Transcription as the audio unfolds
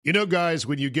You know, guys,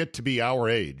 when you get to be our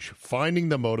age, finding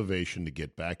the motivation to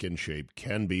get back in shape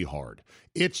can be hard.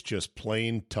 It's just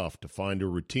plain tough to find a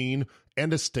routine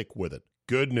and to stick with it.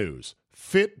 Good news.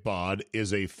 Fitbod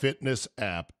is a fitness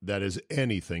app that is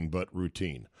anything but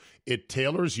routine. It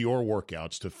tailors your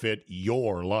workouts to fit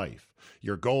your life,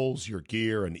 your goals, your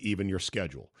gear, and even your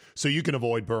schedule, so you can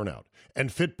avoid burnout. And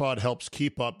Fitbod helps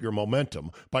keep up your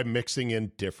momentum by mixing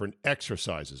in different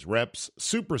exercises, reps,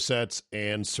 supersets,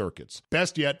 and circuits.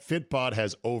 Best yet, Fitbod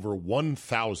has over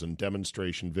 1,000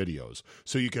 demonstration videos,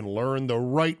 so you can learn the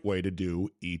right way to do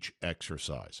each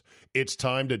exercise. It's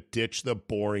time to ditch the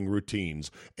boring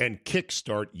routines and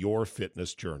kickstart your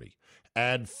fitness journey.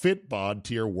 Add Fitbod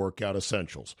to your workout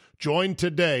essentials. Join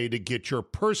today to get your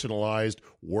personalized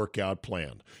workout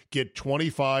plan. Get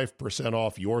 25%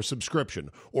 off your subscription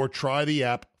or try the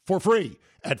app for free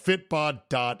at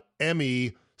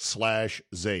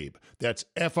fitbod.me/Zabe. That's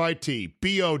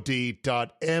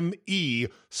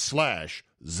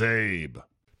fitbod.me/Zabe.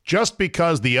 Just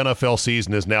because the NFL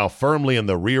season is now firmly in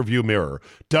the rearview mirror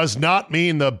does not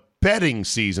mean the betting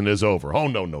season is over. Oh,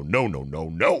 no, no, no, no, no,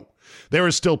 no. There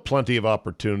is still plenty of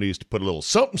opportunities to put a little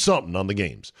something on the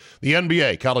games. The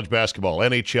NBA, college basketball,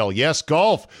 NHL, yes,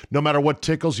 golf. No matter what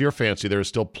tickles your fancy, there is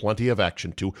still plenty of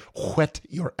action to whet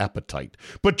your appetite.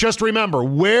 But just remember,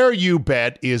 where you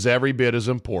bet is every bit as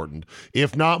important,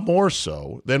 if not more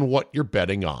so, than what you're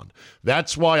betting on.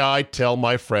 That's why I tell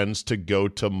my friends to go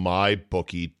to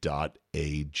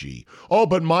mybookie.ag. Oh,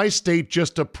 but my state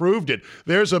just approved it.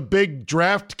 There's a big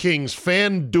DraftKings,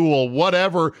 FanDuel,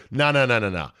 whatever.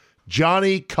 No.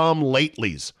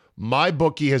 Johnny-come-latelys.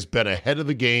 MyBookie has been ahead of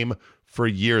the game for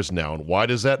years now. And why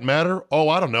does that matter? Oh,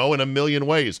 I don't know, in a million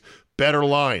ways. Better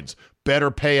lines, better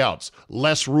payouts,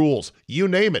 less rules, you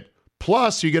name it.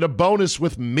 Plus, you get a bonus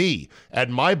with me at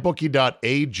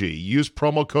mybookie.ag. Use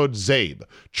promo code ZABE,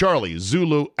 Charlie,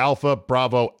 Zulu, Alpha,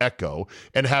 Bravo, Echo,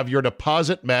 and have your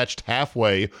deposit matched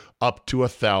halfway up to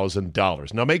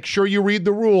 $1,000. Now, make sure you read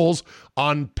the rules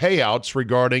on payouts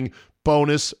regarding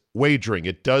bonus wagering.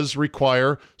 It does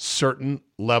require certain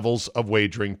levels of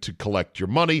wagering to collect your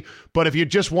money, but if you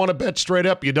just want to bet straight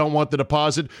up, you don't want the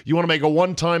deposit, you want to make a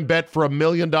one-time bet for $1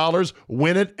 million,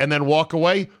 win it, and then walk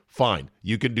away, fine.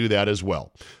 You can do that as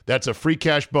well. That's a free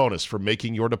cash bonus for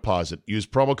making your deposit. Use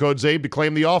promo code ZABE to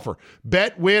claim the offer.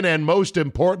 Bet, win, and most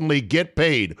importantly, get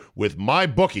paid with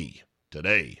MyBookie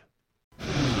today.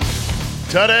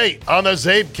 Today on the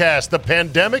Zabecast, the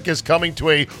pandemic is coming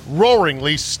to a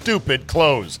roaringly stupid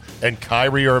close, and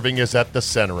Kyrie Irving is at the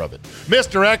center of it.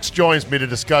 Mr. X joins me to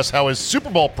discuss how his Super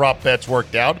Bowl prop bets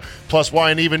worked out, plus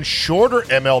why an even shorter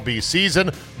MLB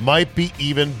season might be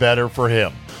even better for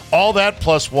him. All that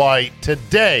plus why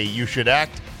today you should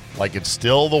act like it's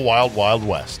still the Wild Wild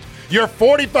West. Your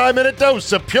 45-minute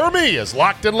dose of Pure Me is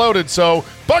locked and loaded, so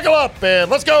buckle up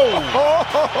and let's go!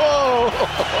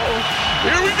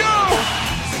 Here we go!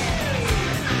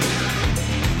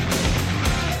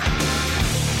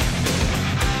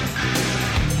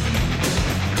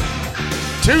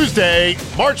 Tuesday,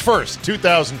 March 1st,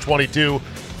 2022.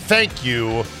 Thank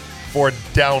you for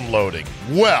downloading.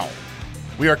 Well,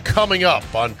 we are coming up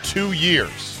on 2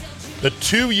 years. The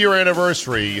 2-year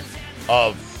anniversary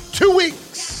of 2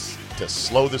 weeks to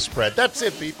slow the spread. That's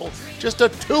it, people. Just a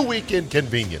 2-week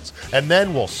inconvenience. And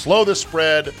then we'll slow the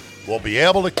spread, we'll be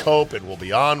able to cope, and we'll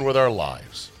be on with our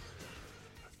lives.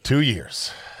 2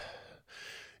 years.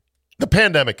 The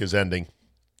pandemic is ending.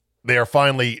 They are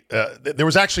finally, there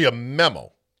was actually a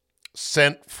memo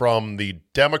sent from the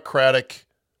Democratic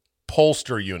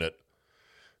pollster unit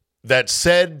that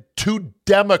said to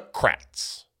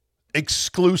Democrats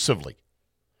exclusively,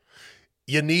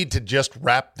 you need to just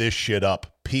wrap this shit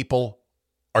up. People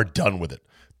are done with it.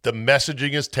 The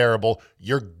messaging is terrible.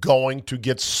 You're going to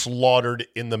get slaughtered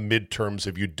in the midterms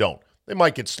if you don't. They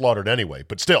might get slaughtered anyway,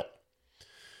 but still.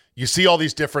 You see all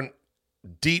these different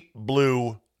deep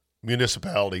blue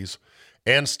municipalities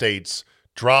and states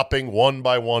dropping one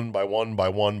by one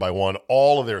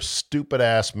all of their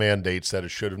stupid-ass mandates that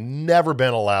should have never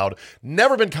been allowed,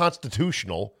 never been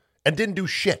constitutional, and didn't do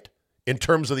shit in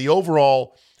terms of the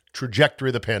overall trajectory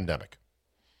of the pandemic.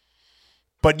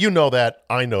 But you know that,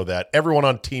 I know that, everyone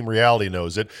on Team Reality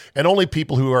knows it, and only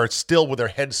people who are still with their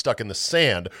heads stuck in the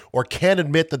sand or can't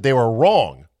admit that they were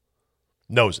wrong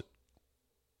knows it.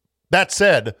 That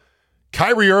said,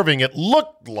 Kyrie Irving, it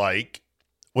looked like,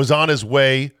 was on his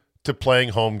way to playing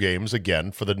home games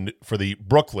again for the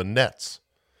Brooklyn Nets.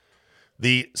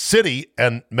 The city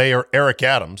and Mayor Eric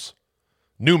Adams,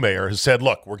 new mayor, has said,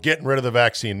 look, we're getting rid of the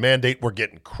vaccine mandate. We're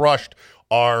getting crushed.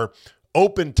 Our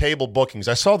open table bookings,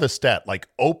 I saw this stat, like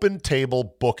open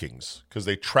table bookings, because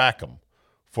they track them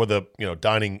for the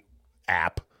dining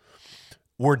app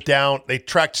were down. They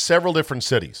tracked several different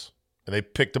cities, and they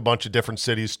picked a bunch of different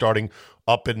cities, starting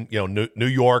up in New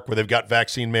York, where they've got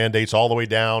vaccine mandates, all the way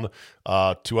down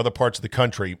to other parts of the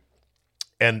country.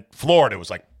 And Florida was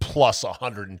like plus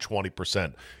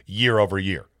 120% year over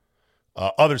year.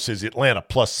 Other cities, Atlanta,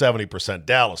 plus 70%,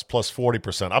 Dallas, plus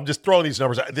 40%. I'm just throwing these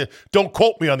numbers out. Don't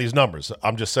quote me on these numbers.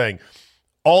 I'm just saying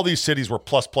all these cities were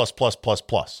plus, plus, plus, plus,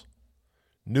 plus.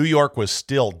 New York was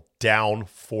still down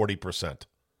 40%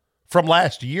 from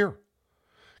last year.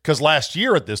 Because last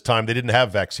year at this time, they didn't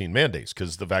have vaccine mandates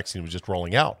because the vaccine was just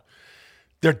rolling out.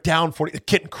 They're down 40,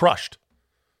 getting crushed.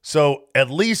 So at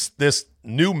least this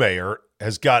new mayor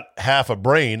has got half a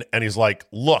brain, and he's like,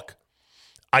 look,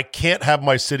 I can't have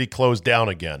my city closed down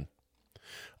again.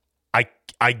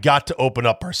 I got to open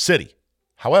up our city.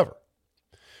 However,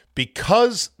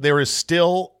 because there is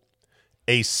still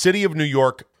a City of New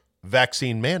York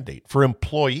vaccine mandate for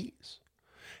employees,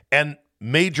 and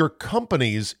major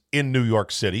companies in New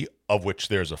York City, of which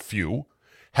there's a few,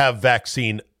 have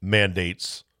vaccine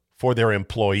mandates for their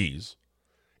employees,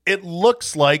 it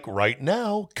looks like right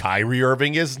now Kyrie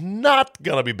Irving is not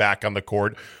going to be back on the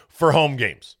court for home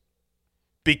games.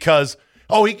 Because,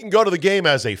 he can go to the game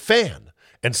as a fan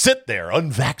and sit there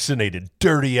unvaccinated,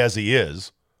 dirty as he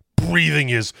is, breathing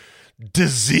his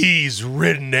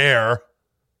disease-ridden air.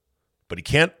 But he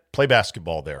can't play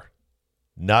basketball there.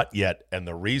 Not yet. And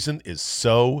the reason is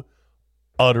so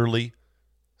utterly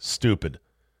stupid.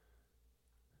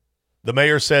 The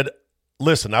mayor said,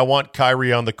 listen, I want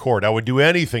Kyrie on the court. I would do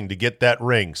anything to get that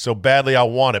ring. So badly I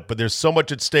want it, but there's so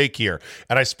much at stake here.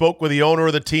 And I spoke with the owner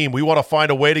of the team. We want to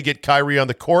find a way to get Kyrie on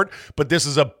the court, but this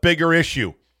is a bigger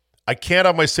issue. I can't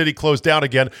have my city closed down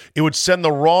again. It would send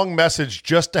the wrong message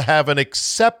just to have an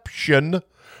exception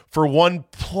for one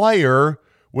player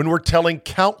when we're telling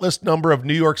countless number of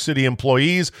New York City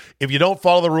employees, if you don't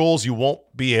follow the rules, you won't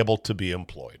be able to be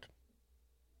employed.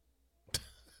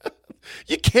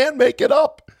 You can't make it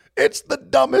up. It's the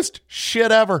dumbest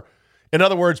shit ever. In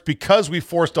other words, because we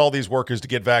forced all these workers to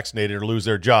get vaccinated or lose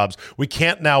their jobs, we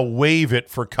can't now waive it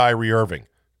for Kyrie Irving.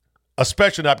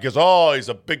 Especially not because, he's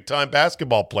a big-time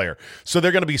basketball player. So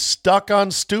they're going to be stuck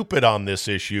on stupid on this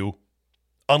issue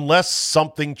unless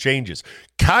something changes.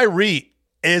 Kyrie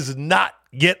is not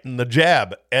getting the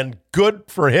jab, and good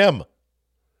for him.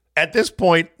 At this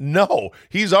point, no.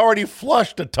 He's already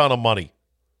flushed a ton of money.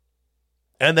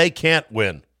 And they can't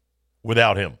win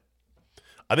without him.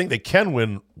 I think they can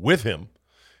win with him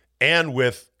and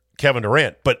with Kevin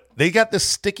Durant, but they got this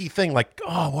sticky thing like,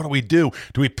 what do we do?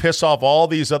 Do we piss off all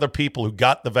these other people who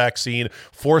got the vaccine,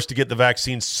 forced to get the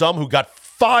vaccine, some who got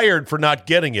fired for not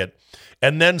getting it,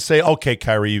 and then say, okay,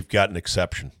 Kyrie, you've got an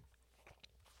exception?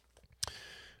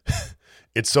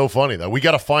 It's so funny, though. We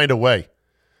got to find a way.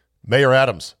 Mayor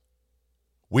Adams,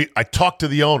 I talked to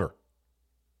the owner.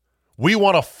 We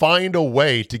want to find a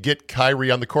way to get Kyrie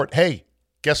on the court. Hey,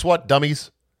 guess what,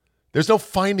 dummies? There's no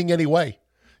finding any way.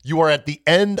 You are at the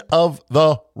end of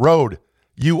the road.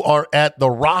 You are at the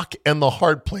rock and the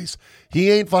hard place. He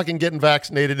ain't fucking getting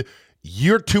vaccinated.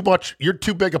 You're too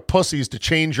big of pussies to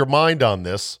change your mind on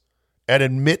this and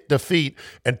admit defeat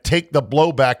and take the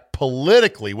blowback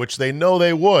politically, which they know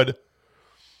they would,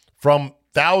 from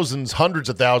thousands, hundreds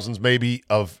of thousands maybe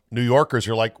of New Yorkers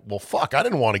who are like, well, fuck, I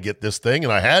didn't want to get this thing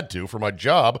and I had to for my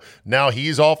job. Now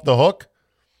he's off the hook.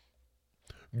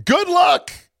 Good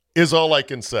luck is all I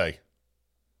can say.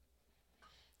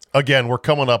 Again, we're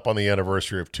coming up on the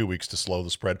anniversary of 2 weeks to slow the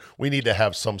spread. We need to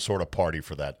have some sort of party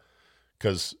for that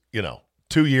because,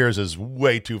 2 years is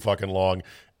way too fucking long,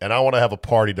 and I want to have a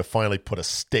party to finally put a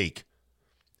stake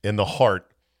in the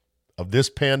heart of this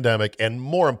pandemic and,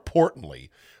 more importantly,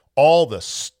 all the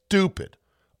stupid,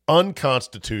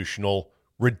 unconstitutional,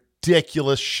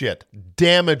 ridiculous shit,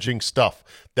 damaging stuff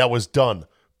that was done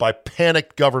by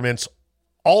panicked governments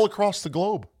all across the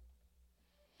globe.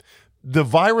 The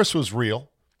virus was real.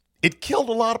 It killed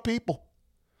a lot of people.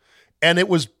 And it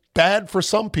was bad for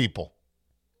some people.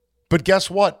 But guess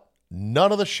what?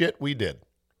 None of the shit we did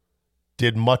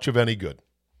much of any good.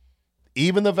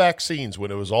 Even the vaccines,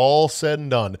 when it was all said and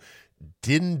done,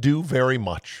 didn't do very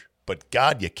much. But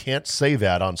God, you can't say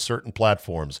that on certain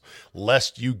platforms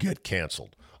lest you get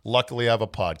canceled. Luckily, I have a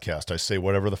podcast. I say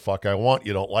whatever the fuck I want.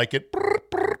 You don't like it?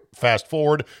 Fast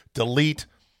forward, delete,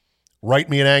 write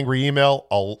me an angry email.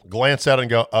 I'll glance at it and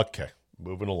go, okay,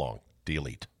 moving along,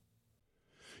 delete.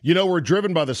 We're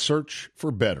driven by the search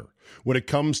for better. When it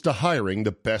comes to hiring,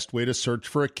 the best way to search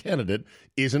for a candidate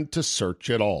isn't to search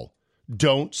at all.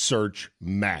 Don't search,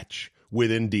 match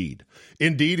with Indeed.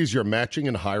 Indeed is your matching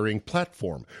and hiring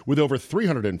platform with over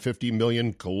 350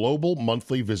 million global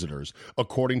monthly visitors,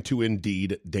 according to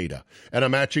Indeed data, and a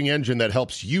matching engine that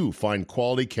helps you find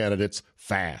quality candidates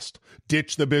fast.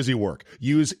 Ditch the busy work.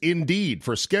 Use Indeed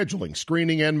for scheduling,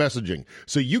 screening, and messaging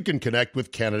so you can connect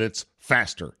with candidates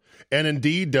faster. And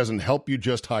Indeed doesn't help you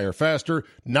just hire faster.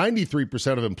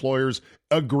 93% of employers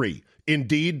agree.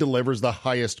 Indeed delivers the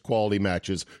highest quality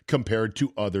matches compared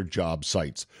to other job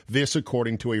sites. This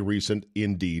according to a recent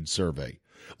Indeed survey.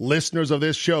 Listeners of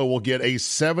this show will get a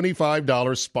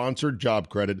 $75 sponsored job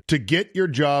credit to get your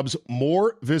jobs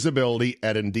more visibility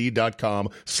at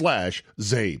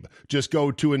Indeed.com/Zabe. Just go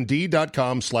to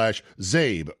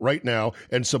Indeed.com/Zabe right now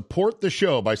and support the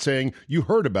show by saying you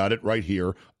heard about it right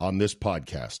here on this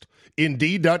podcast.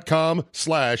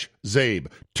 Indeed.com/Zabe.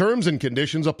 Terms and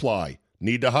conditions apply.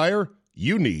 Need to hire?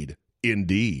 You need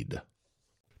Indeed.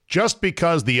 Just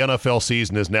because the NFL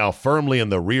season is now firmly in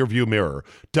the rearview mirror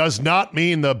does not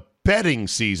mean the betting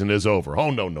season is over. Oh,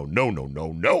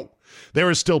 no.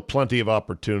 There is still plenty of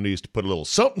opportunities to put a little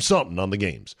something on the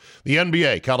games. The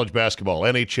NBA, college basketball,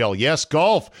 NHL, yes,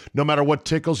 golf. No matter what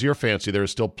tickles your fancy, there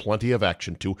is still plenty of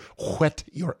action to whet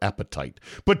your appetite.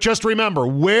 But just remember,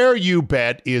 where you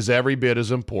bet is every bit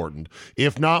as important,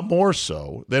 if not more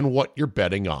so, than what you're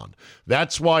betting on.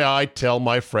 That's why I tell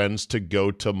my friends to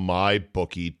go to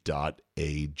mybookie.ag.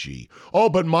 Oh,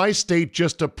 but my state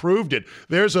just approved it.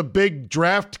 There's a big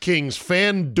DraftKings,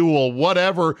 FanDuel,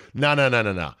 whatever.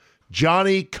 No.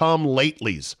 Johnny come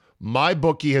latelys. My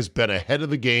bookie has been ahead of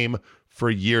the game for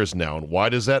years now. And why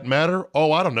does that matter?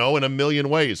 Oh, I don't know, in a million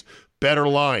ways. Better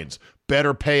lines,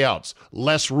 better payouts,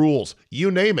 less rules, you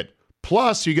name it.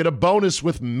 Plus, you get a bonus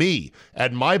with me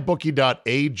at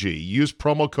mybookie.ag. Use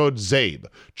promo code ZABE,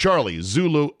 Charlie,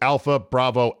 Zulu, Alpha,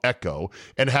 Bravo, Echo,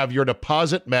 and have your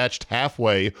deposit matched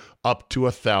halfway up to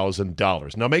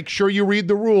 $1,000. Now, make sure you read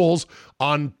the rules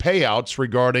on payouts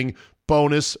regarding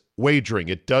bonus wagering.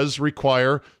 It does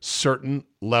require certain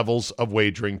levels of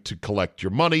wagering to collect your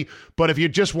money, but if you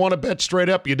just want to bet straight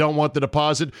up, you don't want the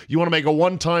deposit, you want to make a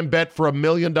one-time bet for $1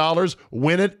 million,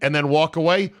 win it, and then walk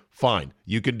away, fine.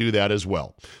 You can do that as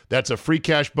well. That's a free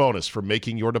cash bonus for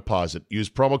making your deposit. Use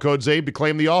promo code ZABE to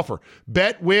claim the offer.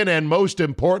 Bet, win, and most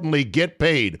importantly, get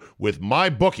paid with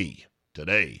MyBookie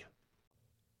today.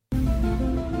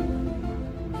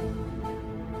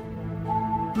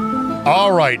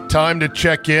 All right, time to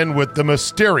check in with the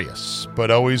mysterious but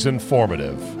always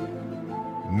informative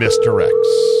Mr. X.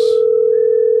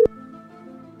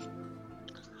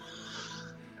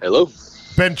 Hello.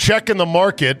 Been checking the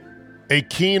market, a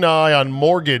keen eye on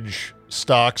mortgage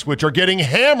stocks, which are getting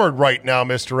hammered right now,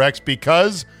 Mr. X,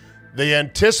 because they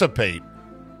anticipate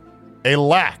a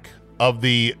lack of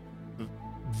the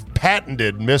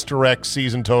patented Mr. X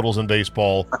season totals in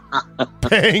baseball,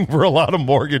 paying for a lot of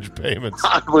mortgage payments.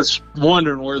 I was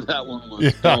wondering where that one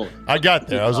was going. I got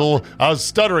there. I was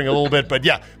stuttering a little bit, but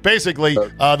yeah, basically,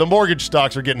 the mortgage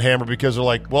stocks are getting hammered because they're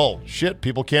like, well, shit,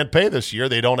 people can't pay this year.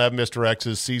 They don't have Mr.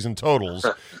 X's season totals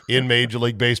in Major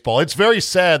League Baseball. It's very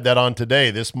sad that on today,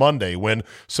 this Monday, when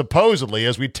supposedly,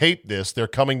 as we tape this, they're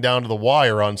coming down to the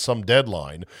wire on some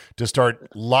deadline to start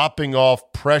lopping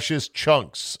off precious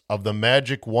chunks of the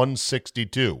magic 162.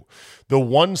 The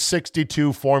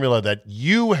 162 formula that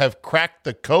you have cracked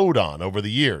the code on over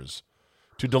the years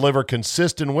to deliver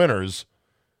consistent winners.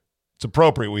 It's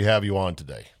appropriate we have you on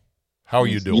today. How are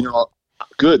you doing?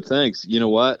 Good, thanks. You know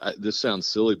what? This sounds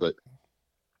silly, but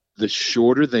the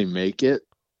shorter they make it,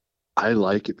 I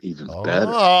like it even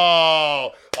better.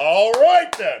 Oh, all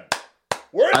right then.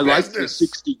 I liked the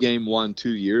 60-game one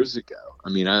 2 years ago. I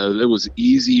mean, it was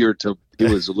easier to. It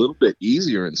was a little bit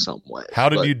easier in some way. How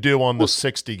did you do on the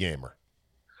 60-gamer?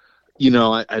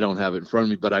 I don't have it in front of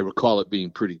me, but I recall it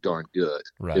being pretty darn good.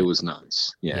 Right. It was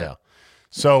nice. Yeah.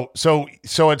 So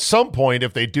at some point,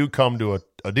 if they do come to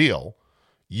a deal,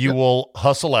 you will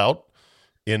hustle out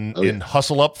in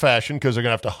hustle up fashion, because they're going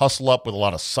to have to hustle up with a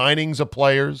lot of signings of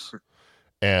players.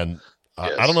 And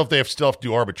I don't know if they still have to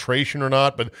do arbitration or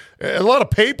not, but a lot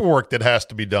of paperwork that has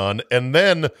to be done. And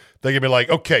then they're going to be like,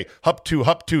 okay, hop two,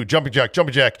 jumping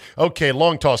jack. Okay,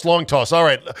 long toss. All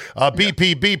right,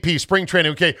 BP, spring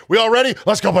training. Okay, we all ready?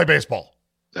 Let's go play baseball.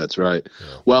 That's right.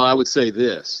 Yeah. Well, I would say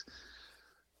this.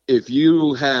 If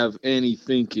you have any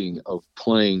thinking of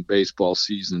playing baseball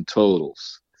season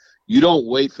totals, you don't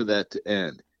wait for that to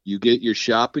end. You get your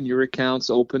shop and your accounts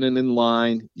open and in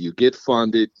line. You get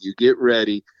funded. You get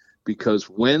ready. Because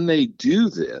when they do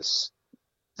this,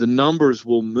 the numbers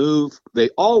will move. They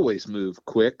always move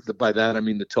quick. By that, I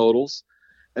mean the totals.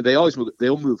 And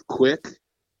they'll move quick.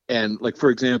 And like, for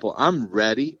example, I'm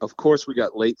ready. Of course, we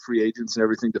got late free agents and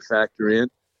everything to factor in.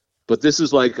 But this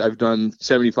is like I've done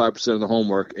 75% of the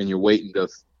homework, and you're waiting to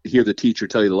hear the teacher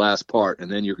tell you the last part, and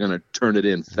then you're going to turn it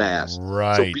in fast.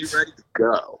 Right. So be ready to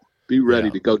go. Be ready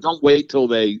to go. Don't wait till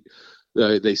they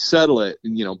settle it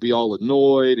and, be all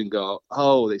annoyed and go,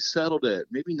 oh, they settled it.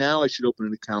 Maybe now I should open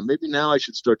an account. Maybe now I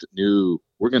should start to no,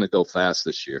 we're going to go fast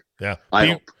this year. Yeah.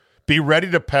 Be ready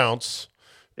to pounce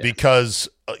because,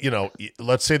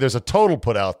 let's say there's a total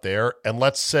put out there, and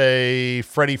let's say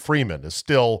Freddie Freeman is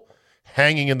still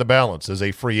hanging in the balance as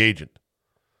a free agent,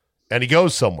 and he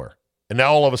goes somewhere. And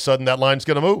now all of a sudden that line's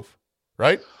going to move,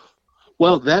 right?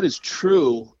 Well, that is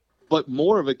true, but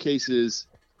more of a case is,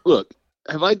 look,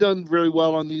 have I done very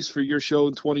well on these for your show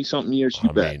in 20-something years?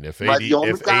 You bet. Mean, if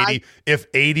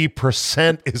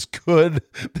 80% is good,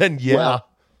 then yeah. Well,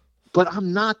 but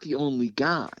I'm not the only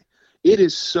guy. It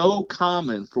is so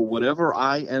common for whatever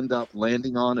I end up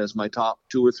landing on as my top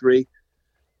 2 or 3,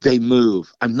 they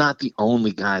move. I'm not the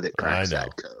only guy that cracks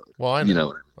that code. Well, I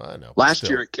know. I know. Last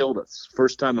year it killed us.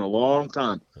 First time in a long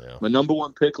time. Yeah. My number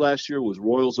 1 pick last year was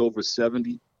Royals over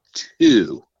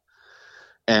 72.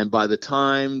 And by the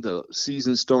time the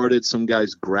season started, some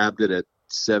guys grabbed it at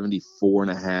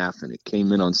 74.5, and it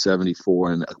came in on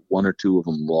 74, and 1 or 2 of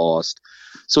them lost.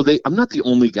 So I'm not the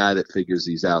only guy that figures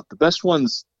these out. The best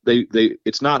ones,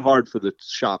 it's not hard for the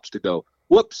shops to go,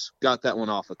 whoops, got that one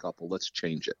off a couple. Let's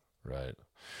change it. Right.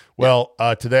 Well,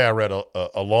 today I read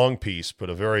a long piece, but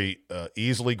a very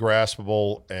easily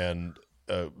graspable and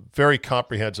very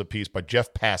comprehensive piece by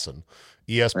Jeff Passan,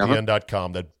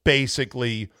 ESPN.com, that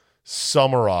basically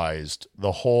summarized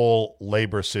the whole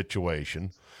labor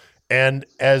situation. And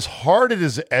as hard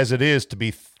as it is to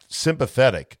be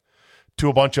sympathetic to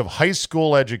a bunch of high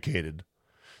school educated,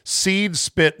 seed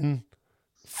spitting,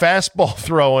 fastball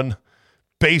throwing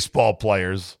baseball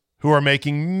players who are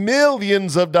making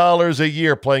millions of dollars a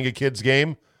year playing a kid's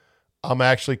game, I'm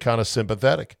actually kind of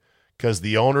sympathetic because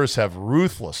the owners have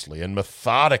ruthlessly and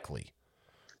methodically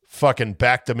fucking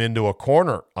backed them into a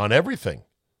corner on everything.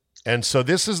 And so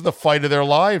this is the fight of their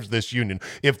lives, this union.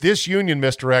 If this union,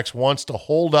 Mr. X, wants to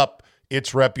hold up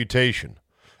its reputation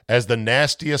as the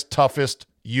nastiest, toughest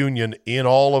union in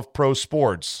all of pro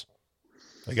sports,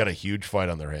 they got a huge fight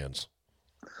on their hands.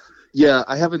 Yeah,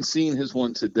 I haven't seen his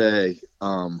one today.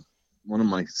 One of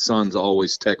my sons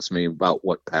always texts me about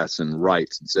what Passan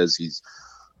writes and says he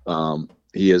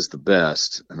is the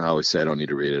best. And I always say I don't need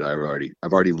to read it. I've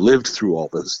already lived through all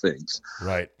those things.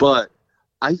 Right. But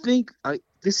I think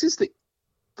this is the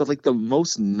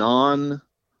most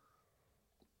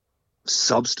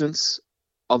non-substance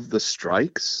of the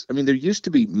strikes. I mean, there used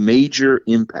to be major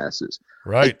impasses.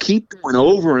 Right. They keep going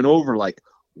over and over like,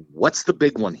 what's the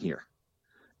big one here?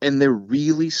 And they're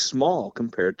really small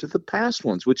compared to the past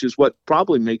ones, which is what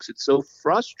probably makes it so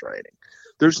frustrating.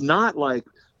 There's not like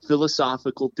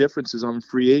philosophical differences on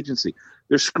free agency.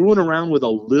 They're screwing around with a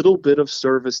little bit of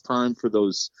service time for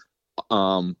those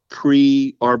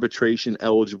pre-arbitration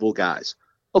eligible guys.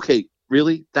 Okay,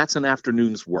 really? That's an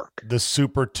afternoon's work. The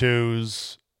Super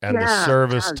Twos and the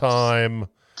service time.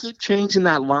 Keep changing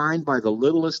that line by the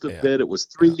littlest of bit. It was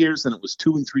 3 years, and it was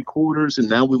 2 3/4, and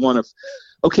now we want to.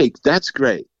 Okay, that's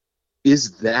great.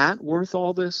 Is that worth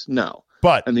all this? No.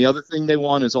 And the other thing they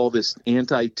want is all this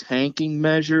anti-tanking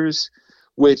measures,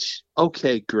 which,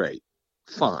 okay, great,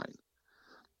 fine.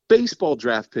 Baseball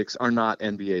draft picks are not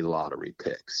NBA lottery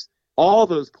picks. All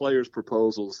those players'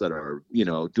 proposals that are,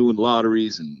 doing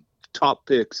lotteries and top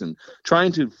picks and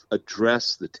trying to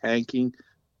address the tanking,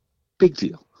 big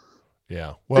deal.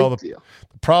 Yeah. Well, the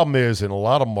problem is in a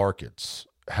lot of markets,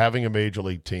 having a major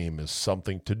league team is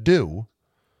something to do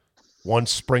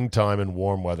once springtime and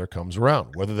warm weather comes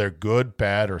around, whether they're good,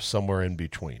 bad, or somewhere in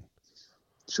between.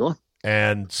 Sure.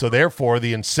 And so therefore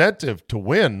the incentive to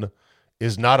win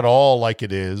is not at all like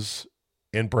it is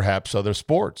in perhaps other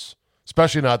sports,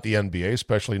 especially not the NBA,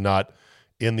 especially not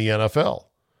in the NFL.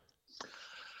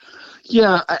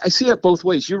 Yeah, I see it both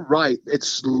ways. You're right.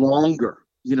 It's longer.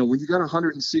 When you got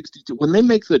 162, when they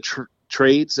make the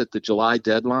trades at the July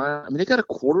deadline, I mean, they got a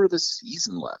quarter of the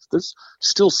season left. There's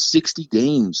still 60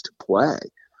 games to play.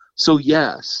 So,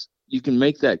 yes, you can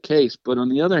make that case. But on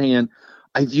the other hand,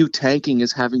 I view tanking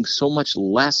as having so much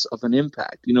less of an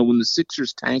impact. When the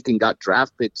Sixers tanked and got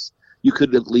draft picks, you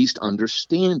could at least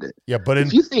understand it. Yeah, but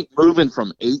if you think moving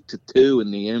from 8 to 2 in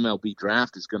the MLB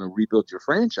draft is going to rebuild your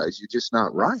franchise, you're just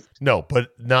not right. No, but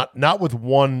not with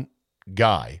one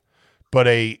guy, but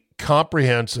a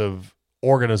comprehensive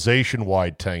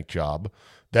organization-wide tank job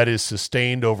that is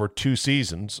sustained over 2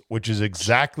 seasons, which is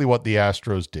exactly what the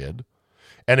Astros did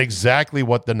and exactly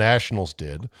what the Nationals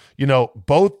did.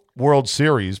 Both World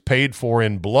Series paid for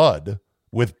in blood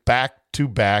with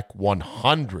back-to-back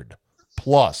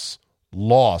 100-plus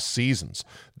loss seasons.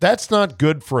 That's not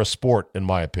good for a sport, in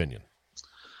my opinion.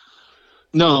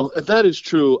 No, that is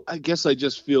true. I guess I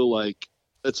just feel like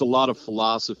it's a lot of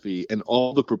philosophy, and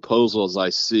all the proposals I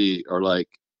see are like,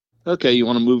 okay, you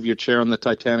want to move your chair on the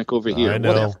Titanic over here? I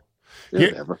know.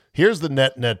 Whatever. Here's the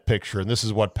net picture, and this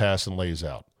is what Passan lays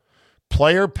out.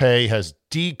 Player pay has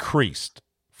decreased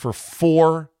for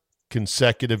 4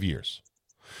 consecutive years.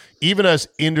 Even as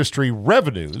industry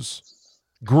revenues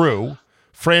grew,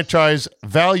 franchise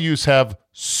values have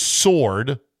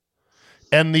soared,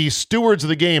 and the stewards of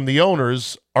the game, the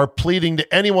owners, are pleading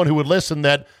to anyone who would listen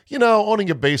that, owning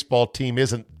a baseball team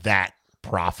isn't that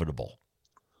profitable.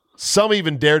 Some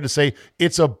even dared to say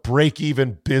it's a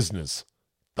break-even business.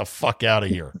 The fuck out of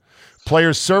here.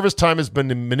 Players' service time has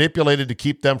been manipulated to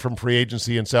keep them from free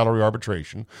agency and salary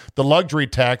arbitration. The luxury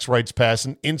tax, writes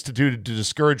Passan, instituted to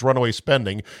discourage runaway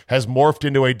spending, has morphed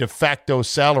into a de facto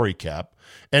salary cap.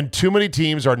 And too many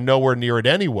teams are nowhere near it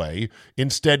anyway,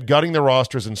 instead gutting their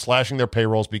rosters and slashing their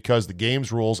payrolls because the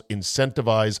game's rules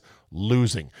incentivize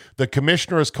losing. The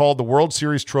commissioner has called the World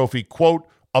Series trophy, quote,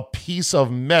 a piece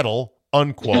of metal,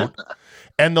 unquote.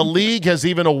 And the league has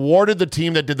even awarded the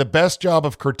team that did the best job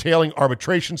of curtailing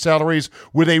arbitration salaries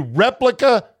with a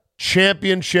replica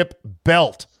championship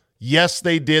belt. Yes,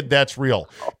 they did. That's real.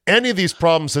 Any of these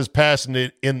problems, says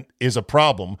Passan, is a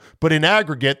problem, but in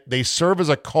aggregate, they serve as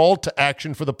a call to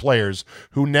action for the players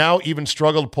who now even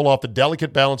struggle to pull off the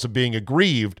delicate balance of being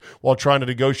aggrieved while trying to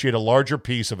negotiate a larger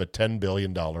piece of a $10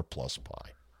 billion plus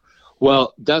pie.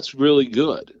 Well, that's really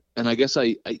good. And I guess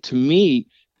to me,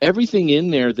 everything in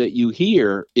there that you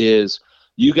hear is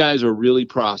you guys are really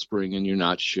prospering and you're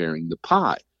not sharing the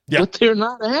pie. Yeah. But they're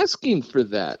not asking for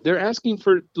that. They're asking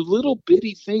for the little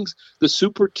bitty things, the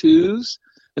Super Twos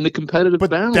and the competitive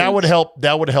balance. That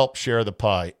would help share the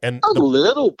pie. And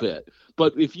little bit.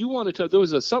 But if you want to tell, there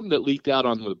was something that leaked out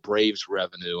on the Braves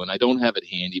revenue, and I don't have it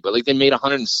handy, but like they made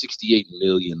 $168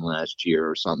 million last year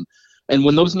or something. And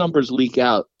when those numbers leak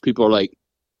out, people are like,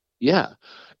 yeah,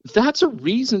 that's a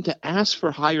reason to ask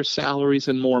for higher salaries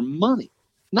and more money.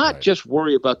 Not just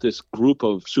worry about this group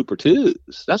of Super Twos.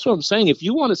 That's what I'm saying. If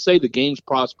you want to say the game's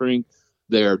prospering,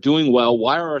 they're doing well,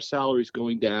 why are our salaries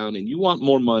going down, and you want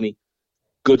more money,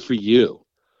 good for you.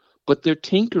 But they're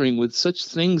tinkering with such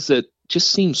things that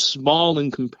just seem small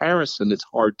in comparison. It's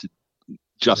hard to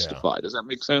justify. Yeah. Does that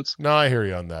make sense? No, I hear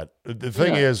you on that. The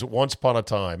thing is, once upon a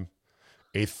time,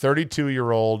 a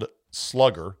 32-year-old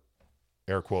slugger,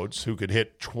 air quotes, who could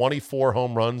hit 24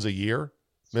 home runs a year,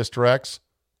 Mr. X,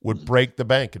 would break the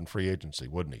bank in free agency,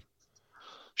 wouldn't he?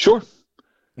 Sure.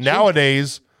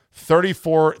 Nowadays,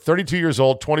 32 years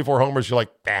old, 24 homers, you're like,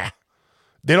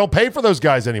 they don't pay for those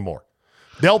guys anymore.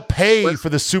 They'll pay for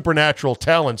the supernatural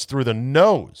talents through the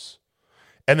nose,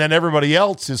 and then everybody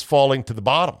else is falling to the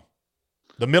bottom.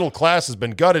 The middle class has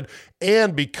been gutted,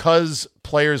 and because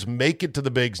players make it to the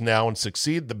bigs now and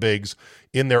succeed the bigs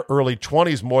in their early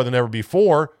 20s more than ever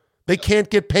before, they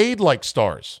can't get paid like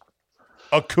stars.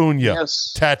 Acuna,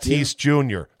 Tatis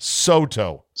Jr.,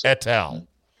 Soto, et al.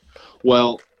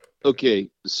 Well, okay,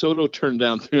 Soto turned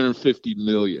down $350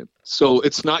 million, so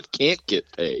it's not can't get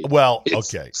paid. Well,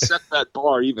 it's okay, set that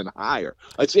bar even higher.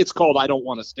 It's called I don't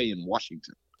want to stay in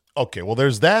Washington. Okay, well,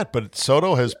 there's that, but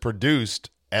Soto has produced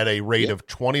at a rate of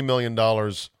 $20 million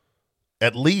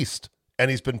at least,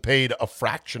 and he's been paid a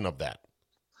fraction of that.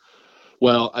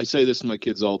 Well, I say this to my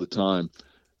kids all the time.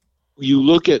 You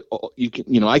look at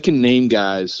I can name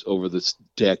guys over the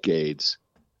decades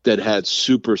that had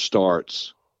super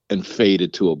starts and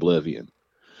faded to oblivion.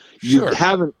 You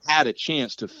haven't had a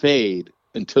chance to fade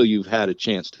until you've had a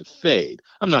chance to fade.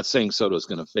 I'm not saying Soto's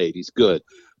going to fade. He's good.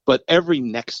 But every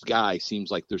next guy seems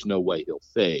like there's no way he'll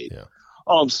fade. Yeah.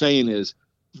 All I'm saying is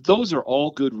those are all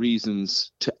good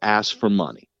reasons to ask for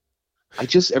money.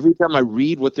 Every time I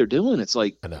read what they're doing, it's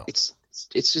like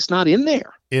it's just not in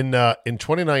there. In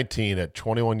 2019, at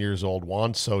 21 years old,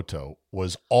 Juan Soto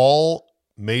was all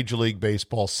Major League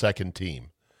Baseball second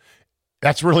team.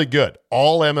 That's really good.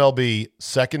 All MLB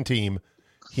second team.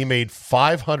 He made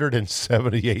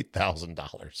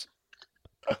 $578,000.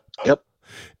 Yep.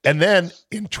 And then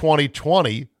in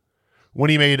 2020, when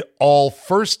he made all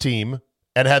first team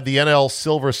and had the NL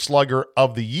Silver Slugger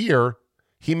of the Year,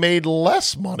 he made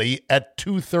less money at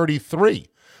 $233,000.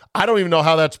 I don't even know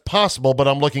how that's possible, but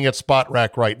I'm looking at Spot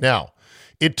Rack right now.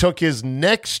 It took his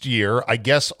next year, I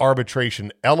guess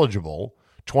arbitration eligible,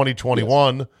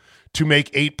 2021, to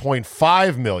make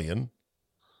 $8.5 million,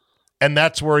 and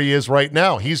that's where he is right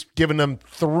now. He's given them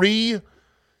 3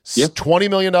 $20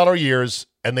 million years,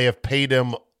 and they have paid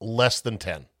him less than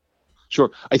 10. Sure.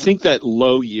 I think that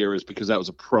low year is because that was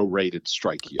a prorated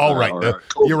strike year. Oh, right.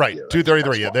 You're right.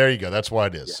 233. Yeah, there you go. That's why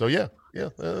it is. Yeah. So,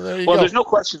 there you go. Well, there's no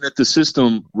question that the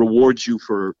system rewards you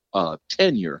for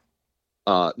tenure,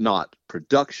 not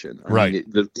production. I mean,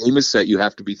 the game is set. You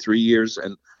have to be 3 years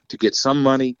and to get some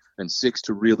money and 6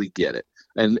 to really get it.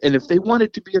 And if they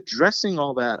wanted to be addressing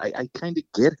all that, I kind of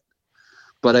get it.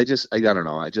 But I don't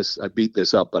know. I beat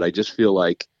this up, but I just feel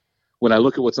like when I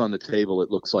look at what's on the table, it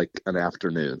looks like an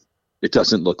afternoon. It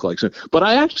doesn't look like so. But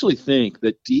I actually think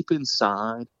that deep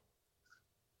inside,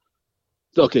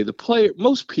 okay,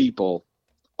 most people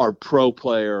are pro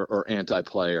player or anti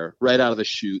player right out of the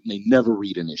chute, and they never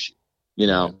read an issue.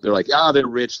 They're like, they're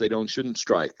rich, they shouldn't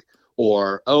strike,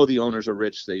 or the owners are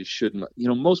rich, they shouldn't.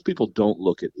 Most people don't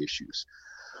look at issues,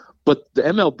 but the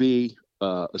MLB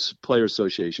Player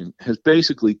Association has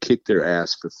basically kicked their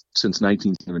ass since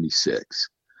 1976.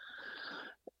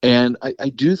 And I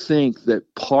do think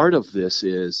that part of this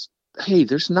is, hey,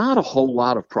 there's not a whole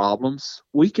lot of problems.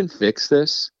 We can fix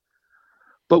this.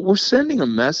 But we're sending a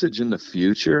message in the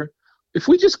future. If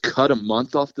we just cut a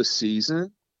month off the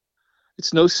season,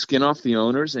 it's no skin off the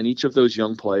owners, and each of those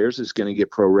young players is going to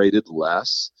get prorated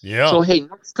less. Yeah. So, hey,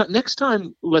 next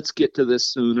time, let's get to this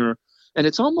sooner. And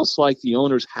it's almost like the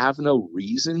owners have no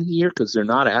reason here because they're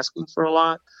not asking for a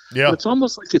lot. Yeah. But it's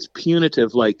almost like it's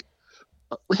punitive, like,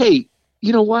 hey,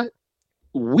 you know what?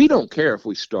 We don't care if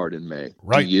we start in May.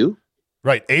 Right. Do you?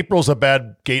 Right. April's a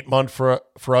bad gate month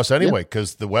for us anyway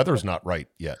because the weather's not right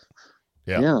yet.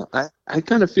 Yeah. I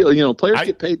kind of feel, players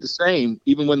get paid the same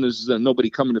even when there's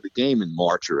nobody coming to the game in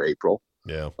March or April.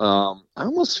 Yeah. I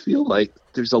almost feel like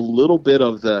there's a little bit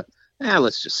of the,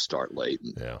 let's just start late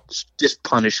and just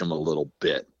punish them a little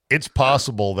bit. It's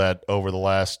possible that over the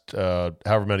last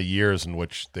however many years in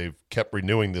which they've kept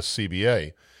renewing this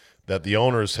CBA, that the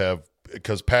owners have,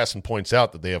 because Passan points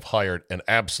out that they have hired an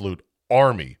absolute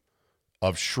army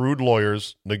of shrewd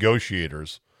lawyers,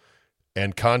 negotiators,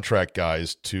 and contract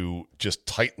guys to just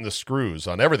tighten the screws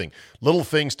on everything. Little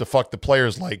things to fuck the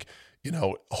players like,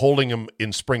 holding them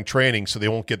in spring training so they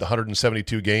won't get the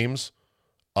 172 games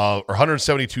or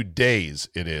 172 days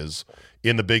it is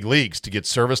in the big leagues to get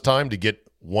service time, to get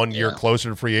 1 year closer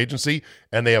to free agency.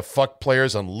 And they have fucked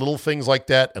players on little things like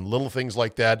that and little things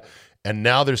like that. And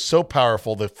now they're so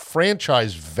powerful, the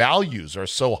franchise values are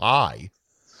so high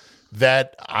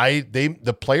that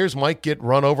the players might get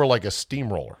run over like a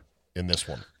steamroller in this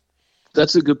one.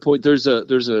 That's a good point. There's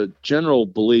a general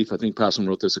belief, I think Passan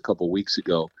wrote this a couple of weeks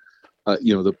ago,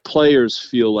 the players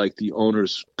feel like the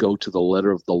owners go to the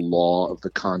letter of the law of the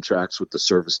contracts with the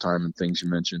service time and things you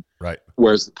mentioned. Right.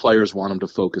 Whereas the players want them to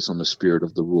focus on the spirit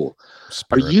of the rule.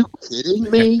 Are you kidding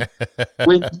me?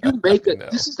 When you make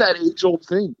this is that age-old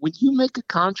thing. When you make a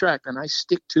contract and I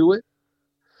stick to it,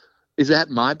 is that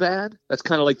my bad? That's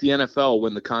kind of like the NFL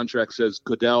when the contract says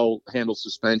Goodell handles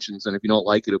suspensions, and if you don't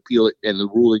like it, appeal it, and the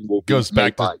ruling will be goes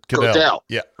back to Goodell.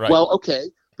 Yeah, right. Well, okay,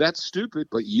 that's stupid,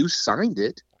 but you signed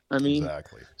it. I mean,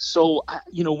 exactly. So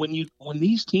when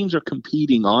these teams are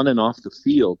competing on and off the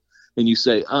field, and you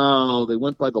say, "Oh, they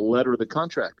went by the letter of the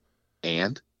contract,"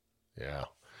 and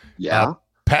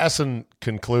Passan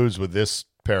concludes with this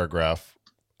paragraph.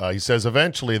 He says,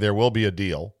 "Eventually, there will be a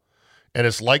deal, and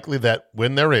it's likely that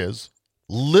when there is,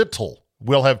 little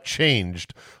will have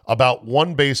changed about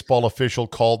one baseball official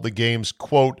called the game's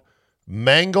quote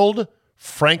mangled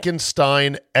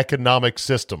Frankenstein economic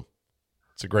system."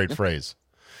 It's a great phrase.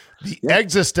 The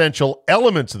existential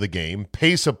elements of the game,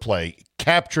 pace of play,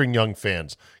 capturing young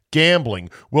fans,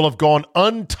 gambling, will have gone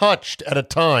untouched at a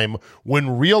time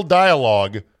when real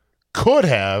dialogue could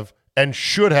have and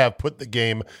should have put the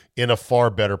game in a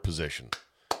far better position.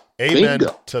 Amen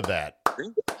to that.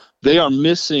 They are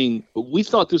missing. We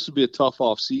thought this would be a tough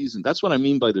off season. That's what I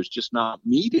mean by there's just not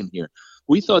meat in here.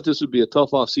 We thought this would be a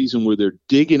tough off season where they're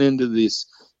digging into these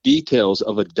details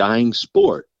of a dying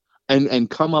sport. And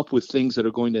come up with things that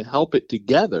are going to help it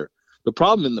together. The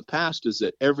problem in the past is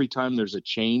that every time there's a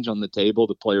change on the table,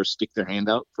 the players stick their hand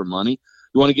out for money.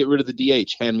 You want to get rid of the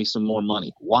DH? Hand me some more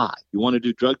money. Why? You want to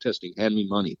do drug testing? Hand me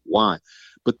money. Why?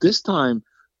 But this time,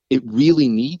 it really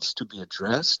needs to be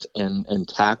addressed and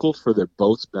tackled for their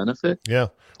both benefit. Yeah.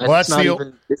 Well, it's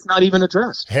not even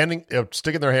addressed.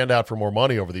 Sticking their hand out for more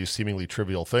money over these seemingly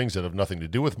trivial things that have nothing to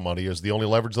do with money is the only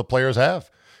leverage the players have.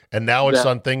 And now it's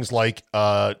on things like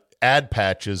ad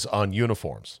patches on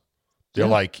uniforms. They're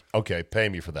like, okay, pay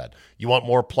me for that. You want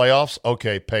more playoffs?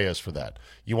 Okay, pay us for that.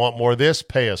 You want more of this?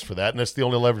 Pay us for that. And that's the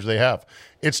only leverage they have.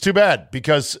 It's too bad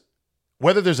because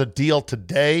whether there's a deal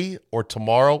today or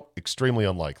tomorrow, extremely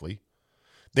unlikely.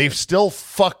 They've still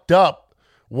fucked up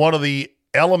one of the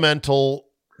elemental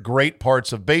great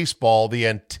parts of baseball, the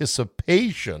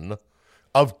anticipation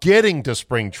of getting to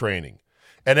spring training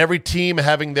and every team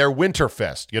having their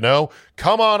Winterfest,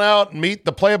 Come on out and meet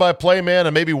the play-by-play man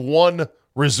and maybe one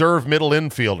reserve middle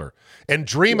infielder and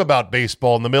dream about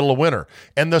baseball in the middle of winter.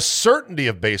 And the certainty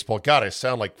of baseball, God, I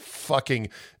sound like fucking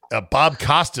Bob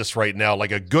Costas right now,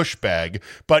 like a gush bag.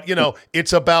 But,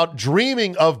 it's about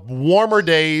dreaming of warmer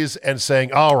days and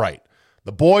saying, all right,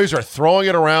 the boys are throwing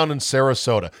it around in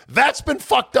Sarasota. That's been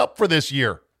fucked up for this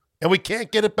year, and we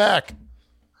can't get it back.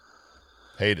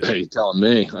 Hate it. Hey, you telling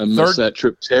me? I missed that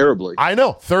trip terribly. I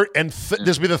know. This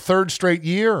will be the third straight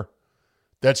year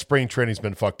that spring training's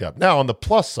been fucked up. Now, on the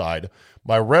plus side,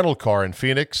 my rental car in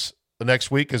Phoenix the next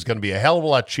week is going to be a hell of a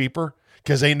lot cheaper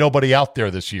because ain't nobody out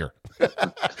there this year.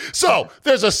 So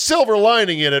there's a silver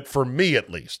lining in it for me,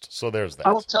 at least. So there's that.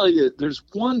 I'll tell you, there's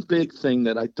one big thing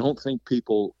that I don't think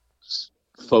people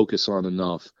focus on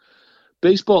enough.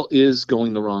 Baseball is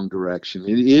going the wrong direction.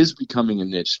 It is becoming a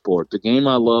niche sport. The game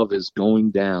I love is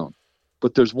going down.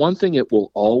 But there's one thing it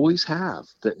will always have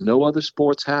that no other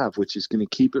sports have, which is going to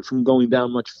keep it from going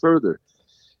down much further.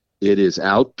 It is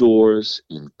outdoors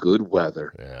in good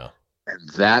weather. Yeah. And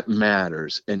that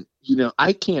matters. And,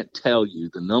 I can't tell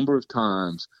you the number of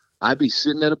times I'd be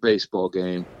sitting at a baseball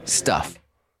game. Stuff.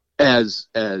 As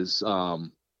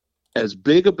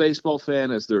big a baseball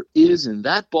fan as there is in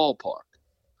that ballpark.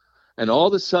 And all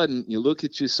of a sudden you look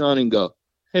at your son and go,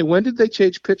 hey, when did they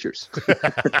change pitchers?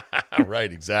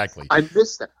 Right, exactly. I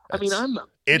miss that.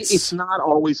 It's not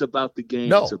always about the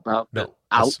game. It's about the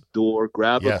outdoor,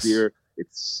 grab a beer.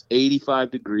 It's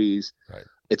 85 degrees. Right.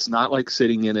 It's not like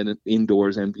sitting in an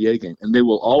indoors NBA game. And they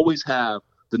will always have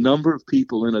the number of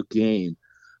people in a game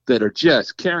that are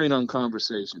just carrying on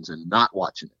conversations and not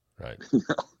watching it. Right.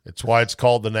 It's why it's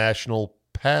called the national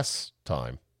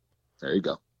pastime. There you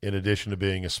go. In addition to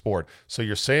being a sport. So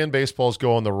you're saying baseball's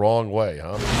going the wrong way,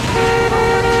 huh?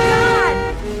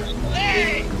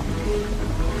 Hey!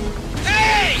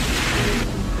 Hey!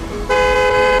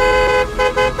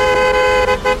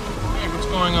 Hey, what's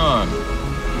going on?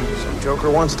 Some joker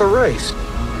wants to race.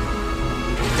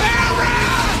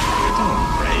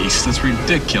 Don't race. That's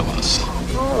ridiculous.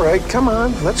 All right, come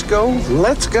on. Let's go.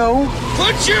 Let's go.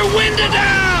 Put your window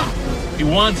down! He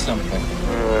wants something.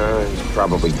 He's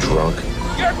probably drunk.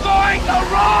 You're going the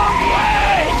wrong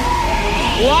way!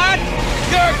 What?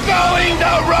 You're going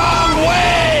the wrong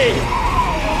way!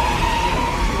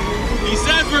 He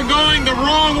says we're going the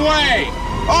wrong way.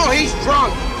 Oh, he's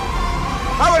drunk.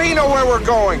 How would he know where we're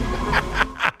going?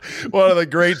 One of the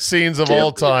great scenes of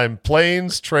all time.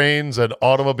 Planes, trains, and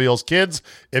automobiles. Kids,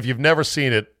 if you've never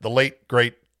seen it, the late,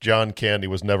 great John Candy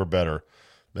was never better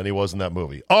than he was in that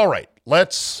movie. All right,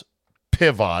 let's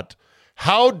pivot.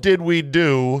 How did we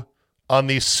do on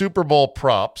the Super Bowl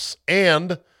props,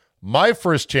 and my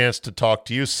first chance to talk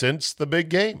to you since the big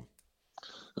game?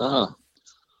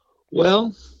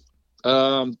 Well,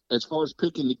 as far as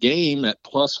picking the game at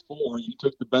 +4, you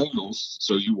took the Bengals,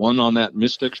 so you won on that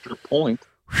missed extra point.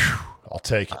 Whew, I'll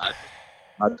take it.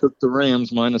 I took the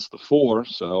Rams -4,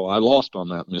 so I lost on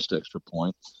that missed extra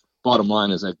point. Bottom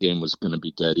line is that game was going to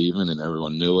be dead even, and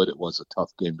everyone knew it. It was a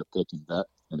tough game to pick and bet,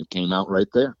 and it came out right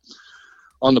there.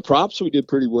 On the props, we did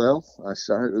pretty well. It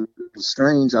was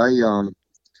strange.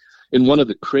 In one of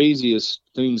the craziest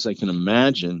things I can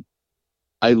imagine,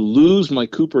 I lose my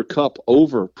Cooper Kupp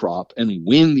over prop and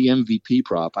win the MVP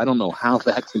prop. I don't know how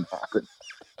that can happen.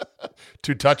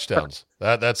 2 touchdowns.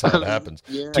 That's how it happens.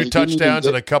 Yeah, 2 touchdowns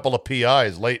and a couple of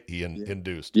PIs late he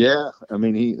induced. Yeah,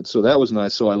 so that was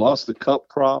nice. So I lost the Kupp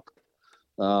prop,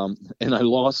 and I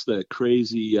lost the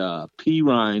crazy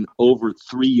Pirine over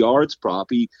 3 yards prop.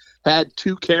 He had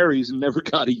 2 carries and never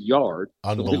got a yard.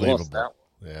 Unbelievable. So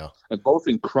yeah. And both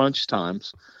in crunch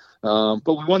times. But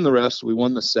we won the rest. We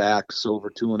won the sacks over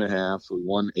 2.5. We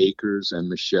won Akers and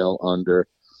Michelle under.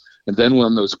 And then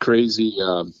won those crazy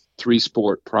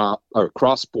 3-sport prop or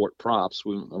cross-sport props.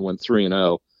 We went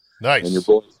 3-0. Nice. And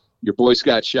your boy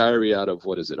Scott Shirey out of,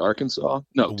 what is it, Arkansas?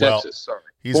 No, Texas, sorry.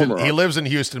 He lives in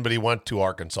Houston, but he went to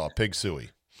Arkansas, Pig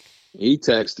Suey. He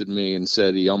texted me and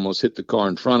said he almost hit the car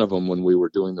in front of him when we were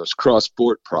doing those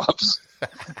cross-sport props.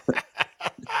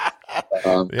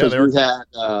 Because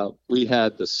we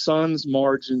had the Suns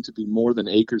margin to be more than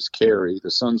Akers carry.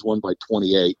 The Suns won by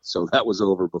 28, so that was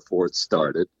over before it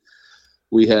started.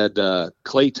 We had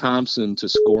Klay Thompson to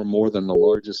score more than the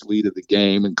largest lead of the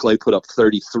game, and Klay put up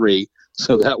 33,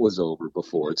 so that was over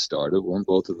before it started. Won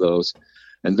both of those.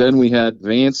 And then we had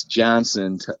Vance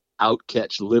Johnson to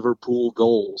outcatch Liverpool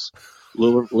goals.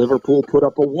 Liverpool put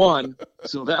up a 1,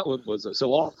 so that one was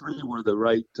so all three were the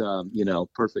right,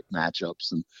 perfect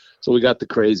matchups, and so we got the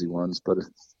crazy ones. But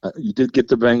you did get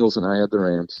the Bengals, and I had the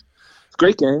Rams.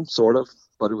 Great game, sort of,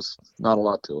 but it was not a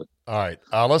lot to it. All right,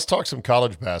 let's talk some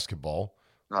college basketball.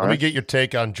 Let me get your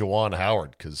take on Juwan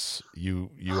Howard, because you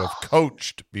have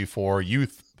coached before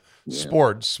youth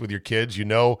sports with your kids. You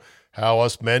know how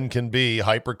us men can be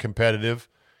hyper competitive,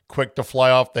 quick to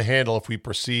fly off the handle if we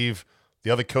perceive the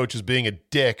other coach as being a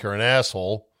dick or an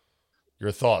asshole.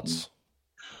 Your thoughts?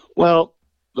 Well,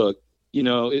 look,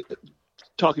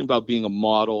 talking about being a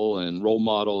model and role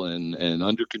model and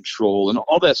under control and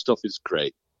all that stuff is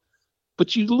great.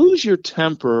 But you lose your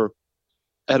temper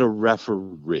at a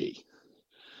referee.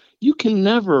 You can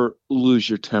never lose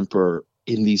your temper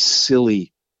in these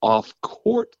silly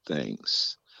off-court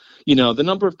things. The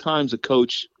number of times a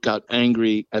coach got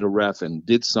angry at a ref and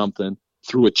did something,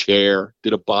 threw a chair,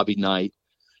 did a Bobby Knight.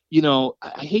 I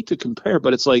hate to compare,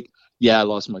 but it's like, yeah, I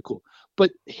lost my cool.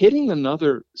 But hitting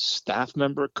another staff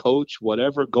member, coach,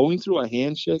 whatever, going through a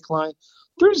handshake line,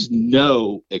 there's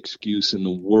no excuse in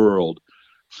the world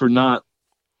for not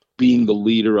being the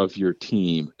leader of your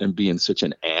team and being such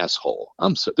an asshole.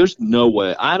 There's no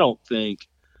way. I don't think.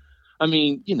 I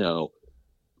mean,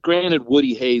 granted,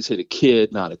 Woody Hayes hit a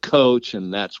kid, not a coach,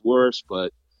 and that's worse.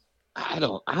 But I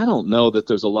don't know that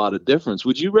there's a lot of difference.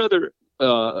 Would you rather?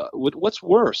 What's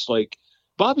worse? Like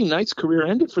Bobby Knight's career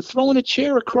ended for throwing a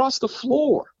chair across the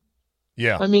floor.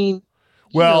 Yeah. I mean,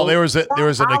 well, there was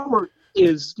Howard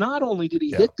is not only did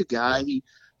he hit the guy,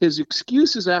 his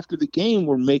excuses after the game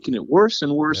were making it worse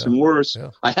and worse and worse. Yeah.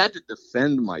 I had to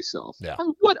defend myself. Yeah.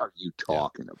 What are you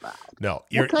talking about? No,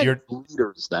 what kind of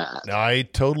leader is that? I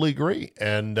totally agree.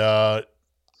 And I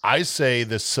say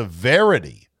the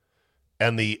severity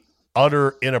and the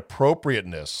utter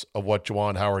inappropriateness of what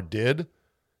Juwan Howard did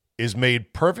is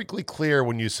made perfectly clear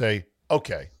when you say,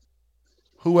 okay,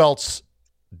 who else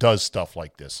does stuff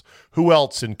like this? Who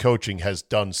else in coaching has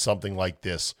done something like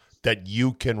this that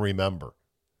you can remember?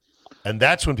 And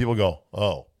that's when people go,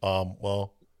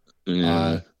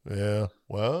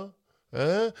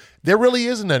 there really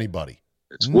isn't anybody.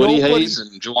 It's Woody Hayes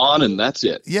and Juwan, and that's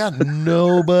it. Yeah,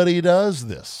 nobody does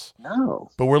this.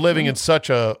 No. But we're living in such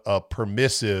a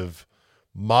permissive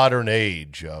modern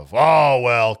age of,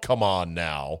 come on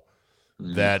now,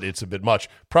 that it's a bit much.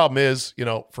 Problem is,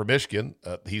 for Michigan,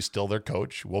 he's still their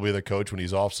coach, will be their coach when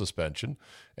he's off suspension.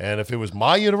 And if it was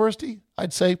my university,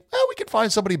 I'd say, we could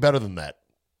find somebody better than that.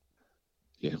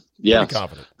 Yeah. Pretty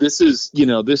confident. This is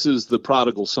the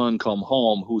prodigal son come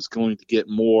home who's going to get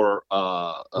more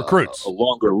recruits, a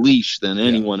longer leash than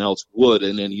anyone else would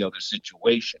in any other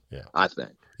situation. Yeah, I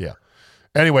think. Yeah.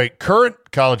 Anyway,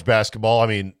 current college basketball. I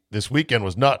mean, this weekend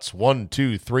was nuts. 1,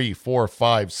 2, 3, 4,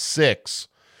 5, 6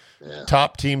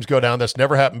 top teams go down. That's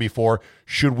never happened before.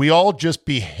 Should we all just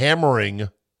be hammering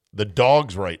the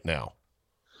dogs right now?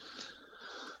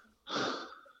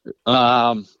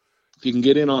 If you can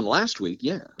get in on last week,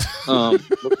 yeah.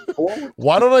 Looking forward.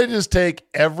 Why don't I just take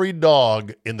every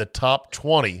dog in the top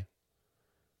 20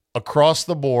 across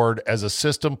the board as a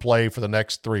system play for the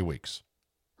next 3 weeks?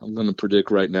 I'm going to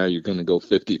predict right now you're going to go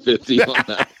 50-50 on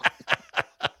that.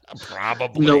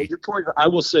 Probably. No, your point. I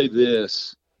will say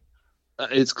this.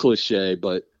 It's cliche,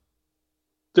 but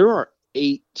there are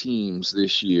 8 teams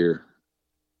this year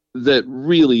that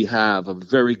really have a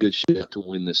very good shot to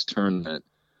win this tournament.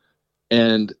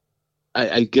 And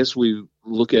I guess we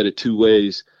look at it 2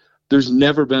 ways. There's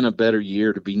never been a better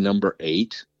year to be number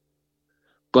 8,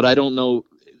 but I don't know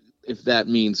if that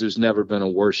means there's never been a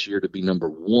worse year to be number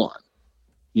 1,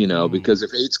 because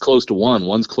if 8's close to 1,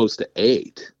 1's close to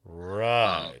 8.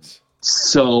 Right.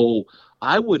 So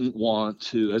I wouldn't want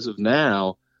to, as of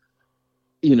now,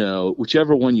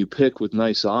 whichever one you pick with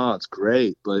nice odds,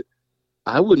 great, but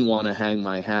I wouldn't want to hang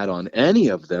my hat on any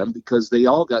of them because they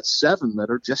all got 7 that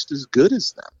are just as good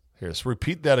as them. Here, so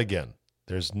repeat that again.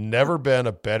 There's never been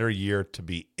a better year to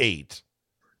be 8,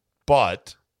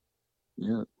 but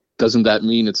doesn't that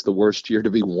mean it's the worst year to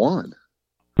be 1?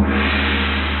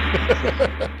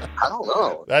 I don't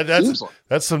know.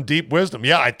 That's some deep wisdom.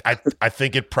 Yeah, I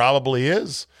think it probably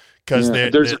is because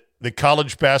the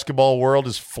college basketball world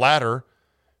is flatter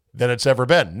than it's ever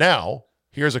been. Now,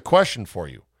 here's a question for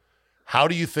you. How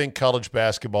do you think college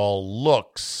basketball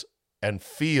looks and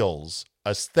feels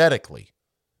aesthetically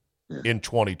in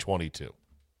 2022?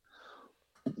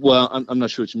 Well, I'm not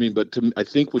sure what you mean, but I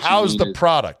think what how's you mean the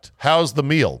product? How's the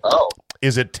meal?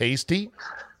 Is it tasty,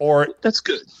 or that's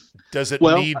good? Does it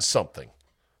need something?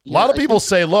 A lot of people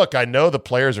say, "Look, I know the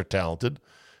players are talented.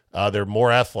 They're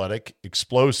more athletic,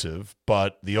 explosive,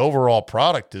 but the overall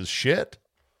product is shit.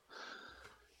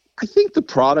 I think the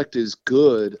product is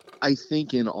good. I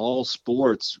think in all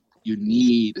sports, you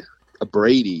need a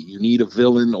Brady, you need a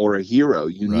villain or a hero,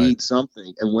 you need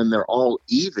something. And when they're all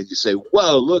even, you say,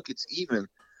 whoa, look, it's even.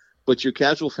 But your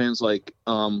casual fans like,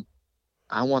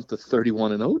 I want the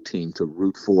 31-0 team to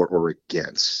root for or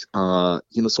against. So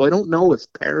I don't know if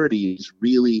parity is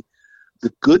really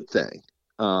the good thing.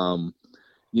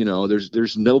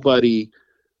 There's nobody.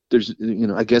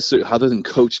 I guess other than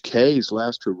Coach K's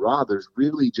last hurrah, there's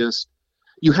really just,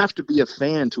 you have to be a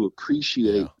fan to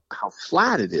appreciate how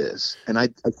flat it is. And I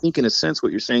think in a sense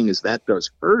what you're saying is that does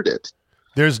hurt it.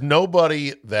 There's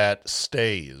nobody that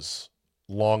stays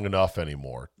long enough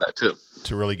anymore to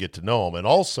really get to know them. And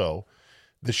also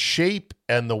the shape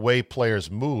and the way players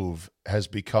move has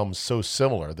become so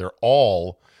similar. They're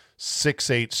all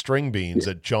 6'8" string beans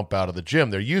that jump out of the gym.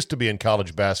 There used to be in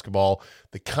college basketball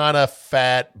the kind of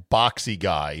fat, boxy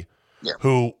guy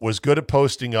who was good at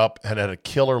posting up and had a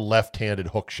killer left-handed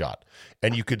hook shot.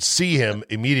 And you could see him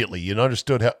immediately. You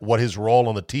understood what his role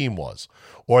on the team was.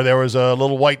 Or there was a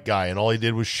little white guy and all he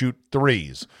did was shoot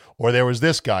threes. Or there was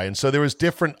this guy. And so there was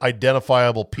different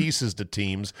identifiable pieces to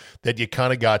teams that you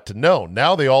kind of got to know.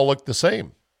 Now they all look the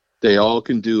same. They all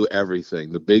can do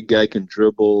everything. The big guy can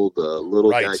dribble, the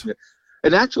little guy can.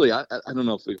 And actually, I don't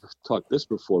know if we've talked this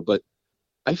before, but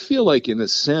I feel like in a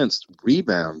sense,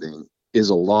 rebounding is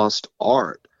a lost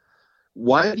art.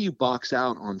 Why do you box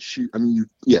out on shoot? I mean,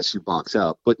 you box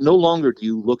out, but no longer do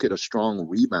you look at a strong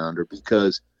rebounder,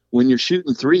 because when you're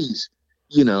shooting threes,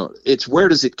 it's where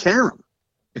does it carry them?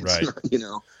 It's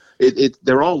not,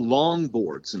 they're all long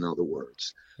boards, in other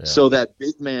words. Yeah. So that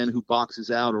big man who boxes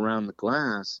out around the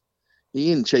glass,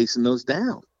 he ain't chasing those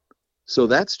down. So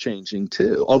that's changing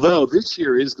too. Although this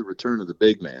year is the return of the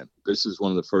big man. This is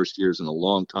one of the first years in a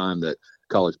long time that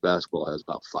college basketball has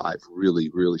about 5 really,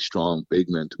 really strong big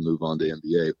men to move on to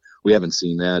NBA. We haven't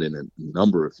seen that in a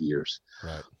number of years.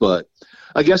 Right. But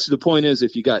I guess the point is,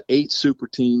 if you got 8 super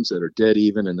teams that are dead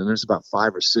even, and then there's about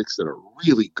 5 or 6 that are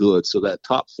really good, so that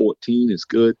top 14 is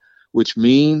good, which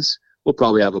means we'll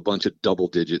probably have a bunch of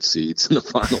double-digit seeds in the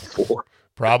Final Four.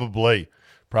 Probably.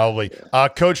 Yeah.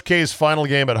 Coach K's final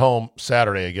game at home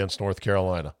Saturday against North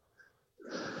Carolina.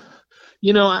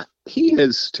 He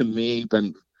has, to me,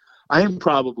 been – I am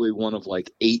probably one of like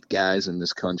 8 guys in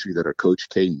this country that are Coach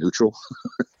K neutral.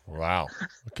 Wow.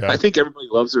 Okay. I think everybody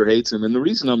loves or hates him. And the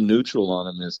reason I'm neutral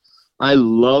on him is I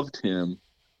loved him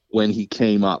when he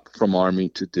came up from Army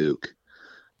to Duke.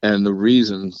 And the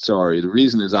reason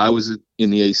is I was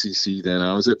in the ACC then.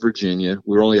 I was at Virginia.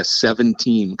 We were only a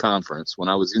 7-team conference. When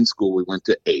I was in school, we went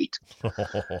to 8.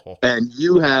 And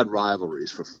you had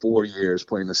rivalries for 4 years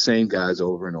playing the same guys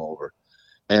over and over.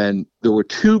 And there were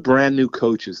 2 brand new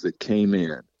coaches that came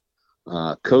in,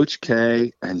 Coach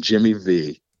K and Jimmy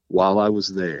V, while I was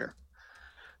there.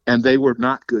 And they were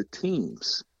not good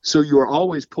teams. So you were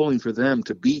always pulling for them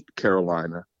to beat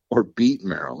Carolina or beat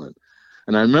Maryland.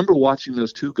 And I remember watching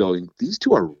those 2 going, these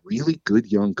 2 are really good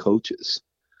young coaches.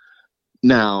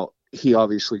 Now, he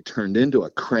obviously turned into a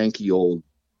cranky old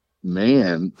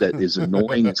man that is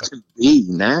annoying as can be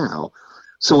now.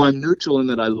 So I'm neutral in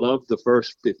that I loved the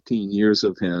first 15 years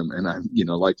of him. And I'm,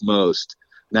 like most,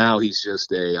 now he's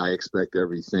just I expect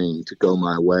everything to go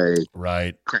my way.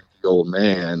 Right. Cranky old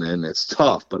man. And it's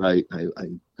tough. But I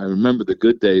remember the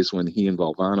good days when he and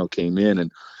Valvano came in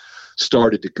and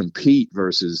started to compete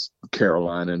versus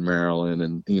Carolina and Maryland.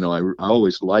 And, I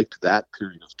always liked that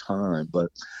period of time.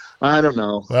 But I don't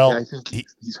know. Well, I think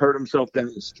he's hurt himself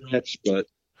down the stretch, but.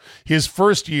 His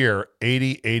first year,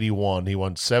 80-81, he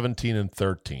won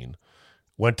 17-13,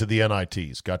 went to the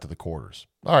NITs, got to the quarters.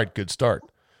 All right, good start.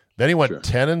 Then he went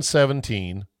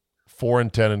 10-17,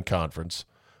 4-10 in conference,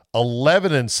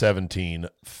 11-17,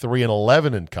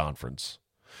 3-11 in conference.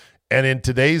 And in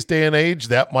today's day and age,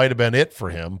 that might have been it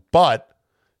for him. But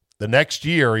the next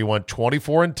year, he went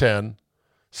 24-10,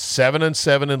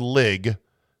 7-7 in league,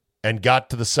 and got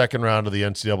to the second round of the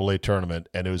NCAA tournament,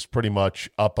 and it was pretty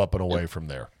much up and away from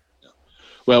there.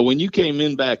 Well, when you came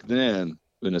in back then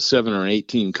in a 7 or 8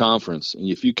 team conference, and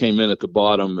if you came in at the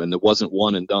bottom and there wasn't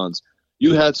one and dones,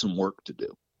 you had some work to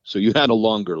do. So you had a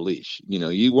longer leash.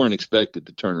 You weren't expected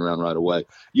to turn around right away.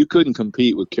 You couldn't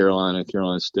compete with Carolina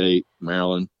State,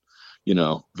 Maryland,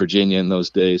 Virginia in those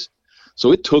days.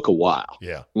 So it took a while.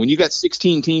 Yeah. When you got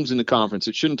 16 teams in the conference,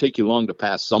 it shouldn't take you long to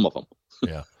pass some of them.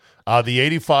 Yeah.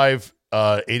 The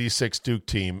 85-86 Duke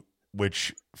team,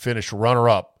 which finished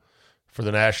runner-up for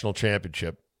the national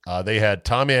championship, they had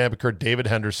Tommy Amaker, David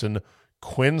Henderson,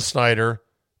 Quinn Snyder,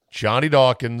 Johnny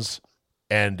Dawkins,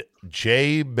 and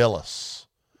Jay Bilas.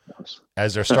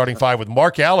 as their starting five with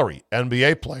Mark Allery,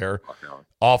 NBA player,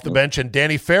 off the bench, and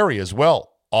Danny Ferry as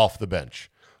well, off the bench.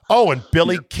 Oh, and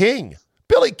Billy King.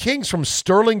 Billy King's from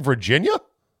Sterling, Virginia?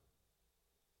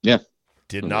 Yeah.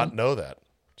 Did not know that.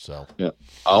 So yeah,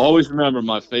 I always remember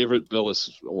my favorite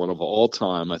Billis one of all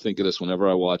time. I think of this whenever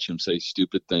I watch him say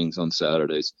stupid things on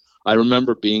Saturdays. I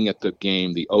remember being at the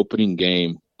game, the opening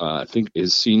game, I think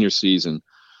his senior season,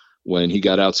 when he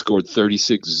got outscored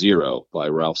 36-0 by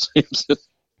Ralph Sampson.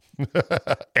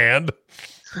 And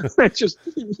it's just,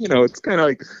 it's kind of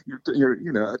like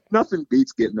you're nothing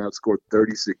beats getting outscored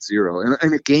 36-0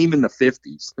 in a game in the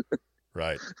 50s.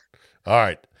 Right. All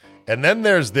right. And then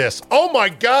there's this. Oh my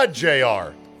God,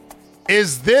 JR.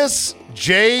 Is this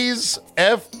Jay's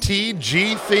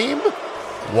FTG theme?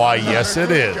 Why, yes, it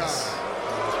is.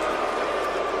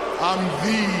 I'm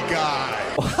the guy.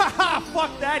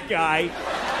 Fuck that guy.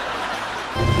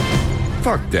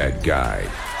 Fuck that guy.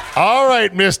 All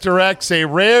right, Mr. X, a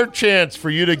rare chance for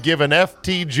you to give an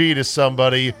FTG to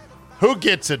somebody. Who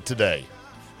gets it today?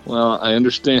 Well, I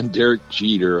understand Derek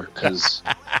Jeter has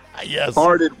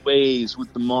parted ways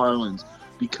with the Marlins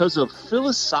because of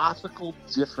philosophical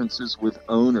differences with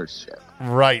ownership.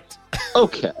 Right.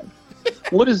 Okay.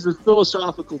 What is the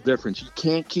philosophical difference? You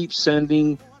can't keep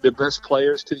sending the best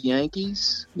players to the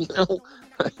Yankees? You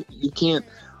can't.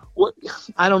 What?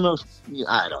 I don't know.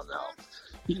 I don't know.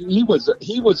 He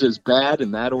was as bad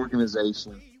in that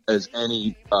organization as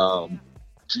any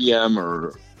GM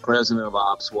or president of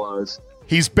ops was.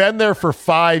 He's been there for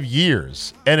 5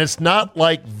 years, and it's not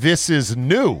like this is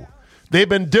new. They've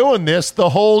been doing this the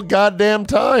whole goddamn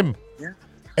time. Yeah.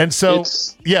 And so,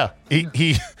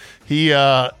 he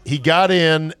got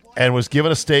in and was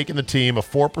given a stake in the team, a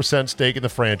 4% stake in the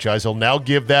franchise. He'll now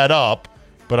give that up,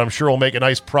 but I'm sure he'll make a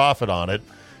nice profit on it.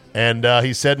 And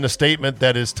he said in a statement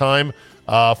that his time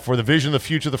for the vision of the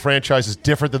future of the franchise is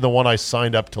different than the one I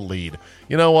signed up to lead.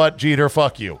 You know what, Jeter?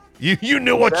 Fuck you. You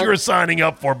knew what you were signing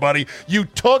up for, buddy. You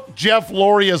took Jeff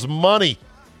Loria's money.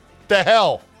 The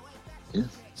hell? Yeah.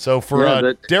 So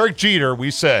for Derek Jeter, we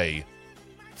say,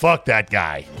 fuck that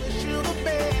guy.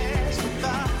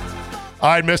 All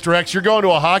right, Mr. X, you're going to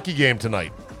a hockey game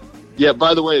tonight. Yeah,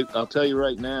 by the way, I'll tell you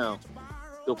right now,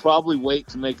 they'll probably wait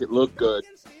to make it look good.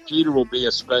 Jeter will be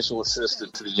a special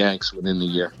assistant to the Yanks within the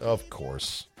year. Of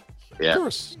course. Yeah. Of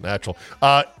course. Natural.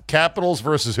 Capitals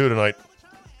versus who tonight?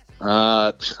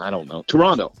 I don't know.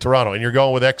 Toronto. And you're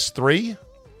going with X3?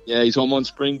 Yeah, he's home on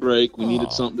spring break. We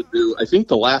needed something to do. I think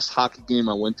the last hockey game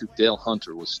I went to, Dale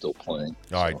Hunter was still playing.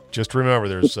 All right. Just remember,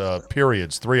 there's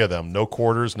periods, 3 of them. No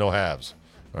quarters, no halves.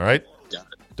 All right? Got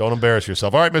it. Don't embarrass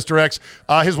yourself. All right, Mr. X.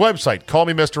 His website,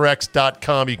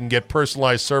 callmemrx.com. You can get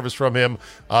personalized service from him.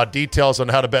 Details on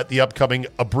how to bet the upcoming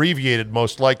abbreviated,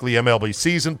 most likely MLB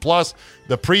season, plus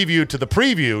the preview to the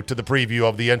preview to the preview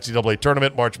of the NCAA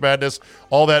tournament, March Madness.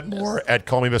 All that and more at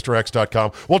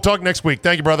callmemrx.com. We'll talk next week.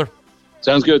 Thank you, brother.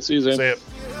 Sounds good. See you, Zane. See you.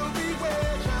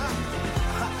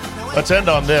 Let's end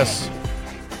on this.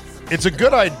 It's a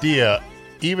good idea,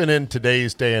 even in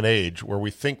today's day and age, where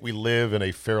we think we live in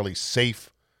a fairly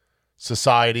safe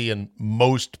society in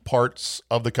most parts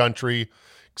of the country,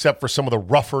 except for some of the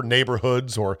rougher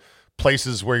neighborhoods or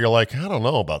places where you're like, I don't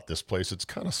know about this place. It's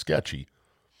kind of sketchy.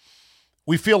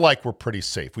 We feel like we're pretty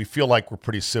safe. We feel like we're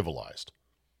pretty civilized.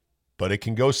 But it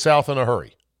can go south in a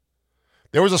hurry.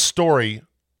 There was a story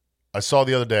I saw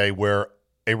the other day where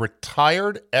a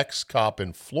retired ex-cop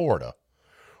in Florida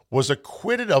was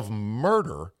acquitted of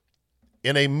murder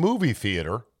in a movie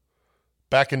theater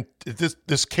back in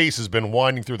this case has been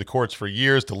winding through the courts for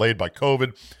years, delayed by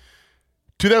COVID.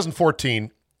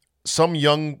 2014, some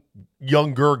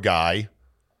younger guy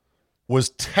was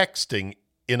texting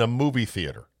in a movie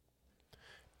theater.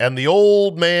 And the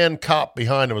old man cop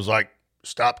behind him was like,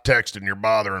 "Stop texting, you're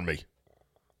bothering me."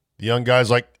 The young guy's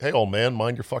like, "Hey, old man,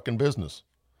 mind your fucking business."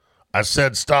 I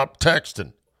said, "Stop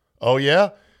texting." "Oh, yeah?"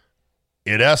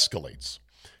 It escalates.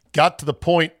 Got to the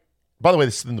point, by the way,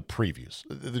 this is in the previews.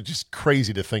 They're just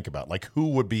crazy to think about. Like, who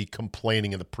would be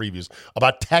complaining in the previews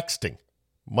about texting,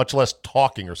 much less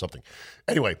talking or something?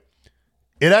 Anyway,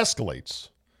 it escalates.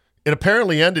 It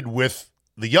apparently ended with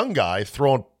the young guy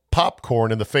throwing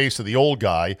popcorn in the face of the old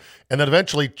guy and then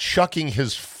eventually chucking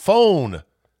his phone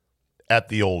at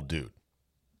the old dude.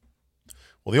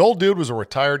 Well, the old dude was a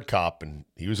retired cop, and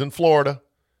he was in Florida,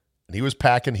 and he was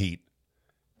packing heat,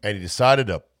 and he decided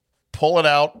to pull it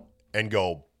out and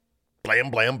go blam,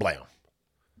 blam, blam.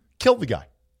 Killed the guy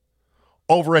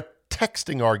over a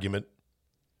texting argument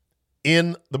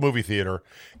in the movie theater,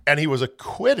 and he was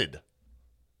acquitted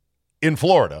in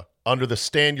Florida under the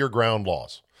stand your ground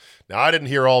laws. Now, I didn't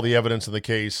hear all the evidence in the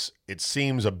case. It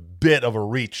seems a bit of a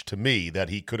reach to me that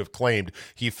he could have claimed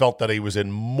he felt that he was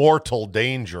in mortal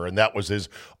danger, and that was his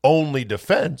only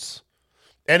defense.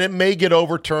 And it may get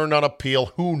overturned on appeal.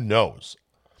 Who knows?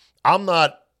 I'm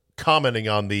not commenting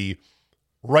on the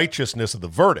righteousness of the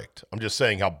verdict. I'm just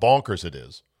saying how bonkers it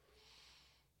is.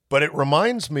 But it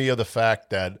reminds me of the fact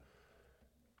that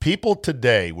people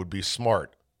today would be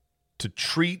smart to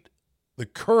treat the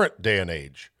current day and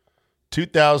age,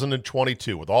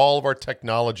 2022, with all of our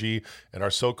technology and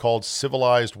our so-called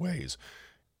civilized ways.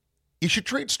 You should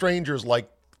treat strangers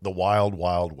like the wild,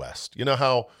 wild west. You know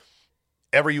how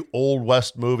every old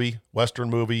Western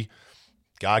movie,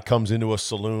 guy comes into a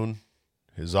saloon,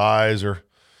 his eyes are,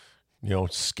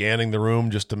 scanning the room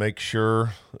just to make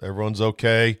sure everyone's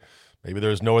okay. Maybe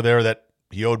there's no one there that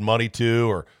he owed money to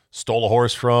or stole a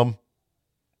horse from.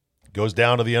 Goes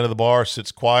down to the end of the bar,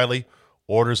 sits quietly,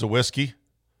 orders a whiskey.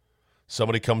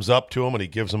 Somebody comes up to him and he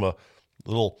gives him a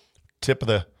little tip of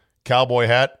the cowboy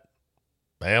hat.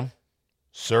 Ma'am,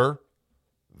 sir,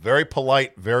 very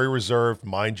polite, very reserved,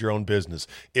 mind your own business.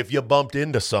 If you bumped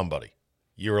into somebody,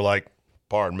 you were like,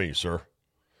 pardon me, sir.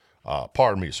 I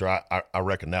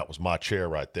reckon that was my chair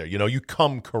right there. You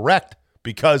come correct,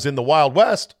 because in the Wild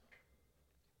West,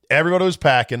 everybody was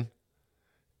packing,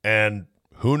 and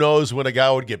who knows when a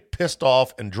guy would get pissed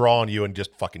off and draw on you and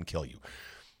just fucking kill you.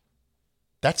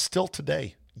 That's still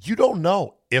today. You don't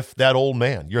know if that old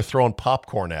man you're throwing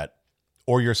popcorn at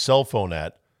or your cell phone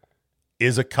at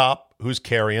is a cop who's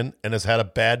carrying and has had a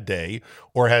bad day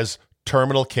or has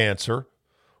terminal cancer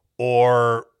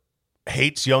or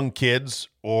hates young kids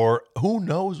or who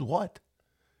knows what.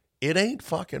 It ain't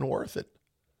fucking worth it.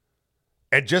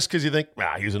 And just because you think,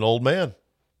 he's an old man,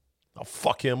 I'll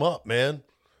fuck him up, man.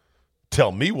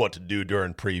 Tell me what to do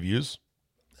during previews.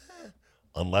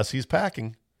 Unless he's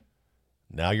packing.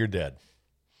 Now you're dead.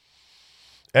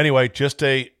 Anyway, just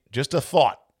a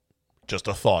thought. Just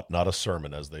a thought, not a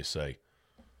sermon, as they say.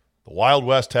 The Wild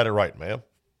West had it right, ma'am.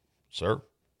 Sir,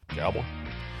 cowboy.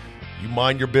 You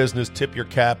mind your business, tip your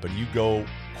cap, and you go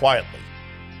quietly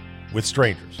with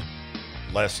strangers.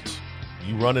 Lest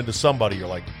you run into somebody, you're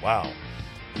like, wow,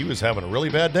 he was having a really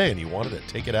bad day and he wanted to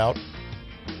take it out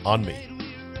on me.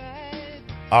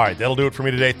 All right, that'll do it for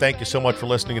me today. Thank you so much for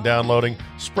listening and downloading.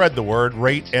 Spread the word,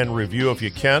 rate and review if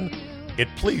you can. It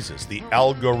pleases the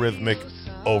algorithmic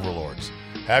overlords.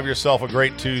 Have yourself a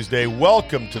great Tuesday.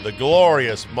 Welcome to the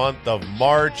glorious month of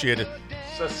March. It's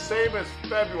the same as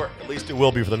February. At least it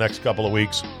will be for the next couple of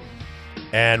weeks.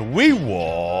 And we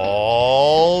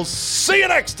will see you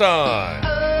next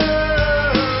time.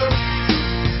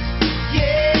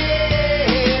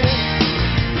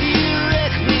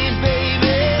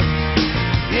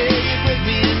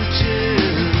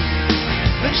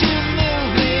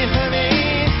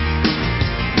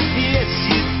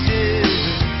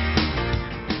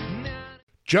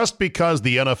 Just because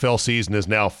the NFL season is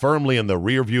now firmly in the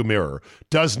rearview mirror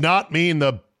does not mean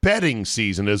the betting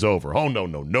season is over. Oh, no,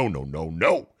 no, no, no, no,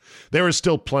 no. There is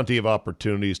still plenty of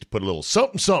opportunities to put a little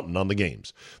something on the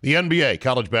games. The NBA,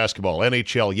 college basketball,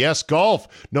 NHL, yes, golf.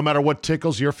 No matter what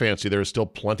tickles your fancy, there is still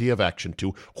plenty of action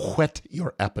to whet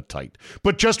your appetite.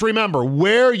 But just remember,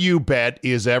 where you bet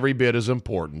is every bit as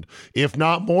important, if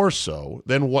not more so,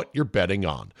 than what you're betting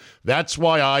on. That's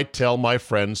why I tell my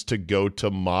friends to go to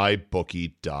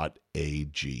mybookie.ag.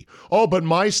 Oh, but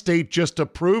my state just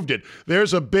approved it.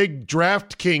 There's a big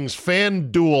DraftKings,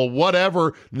 FanDuel,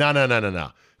 whatever.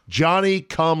 No.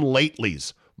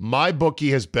 Johnny-come-latelys.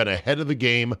 MyBookie has been ahead of the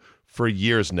game for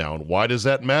years now. And why does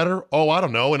that matter? Oh, I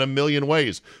don't know, in a million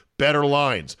ways. Better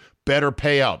lines, better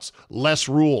payouts, less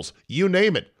rules, you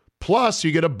name it. Plus,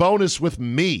 you get a bonus with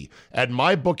me at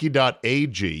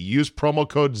mybookie.ag. Use promo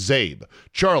code ZABE,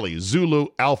 Charlie, Zulu,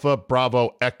 Alpha,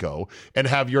 Bravo, Echo, and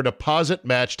have your deposit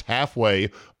matched halfway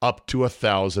up to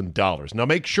 $1,000. Now,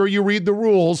 make sure you read the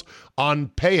rules on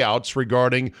payouts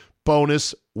regarding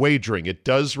bonus wagering. It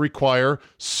does require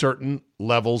certain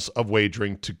levels of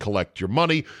wagering to collect your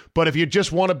money, but if you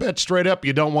just want to bet straight up,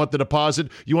 you don't want the deposit,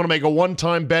 you want to make a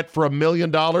one-time bet for $1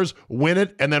 million, win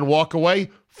it, and then walk away,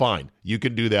 fine. You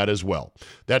can do that as well.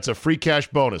 That's a free cash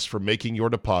bonus for making your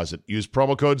deposit. Use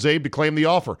promo code ZABE to claim the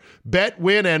offer. Bet,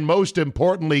 win, and most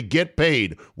importantly, get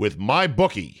paid with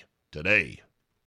MyBookie today.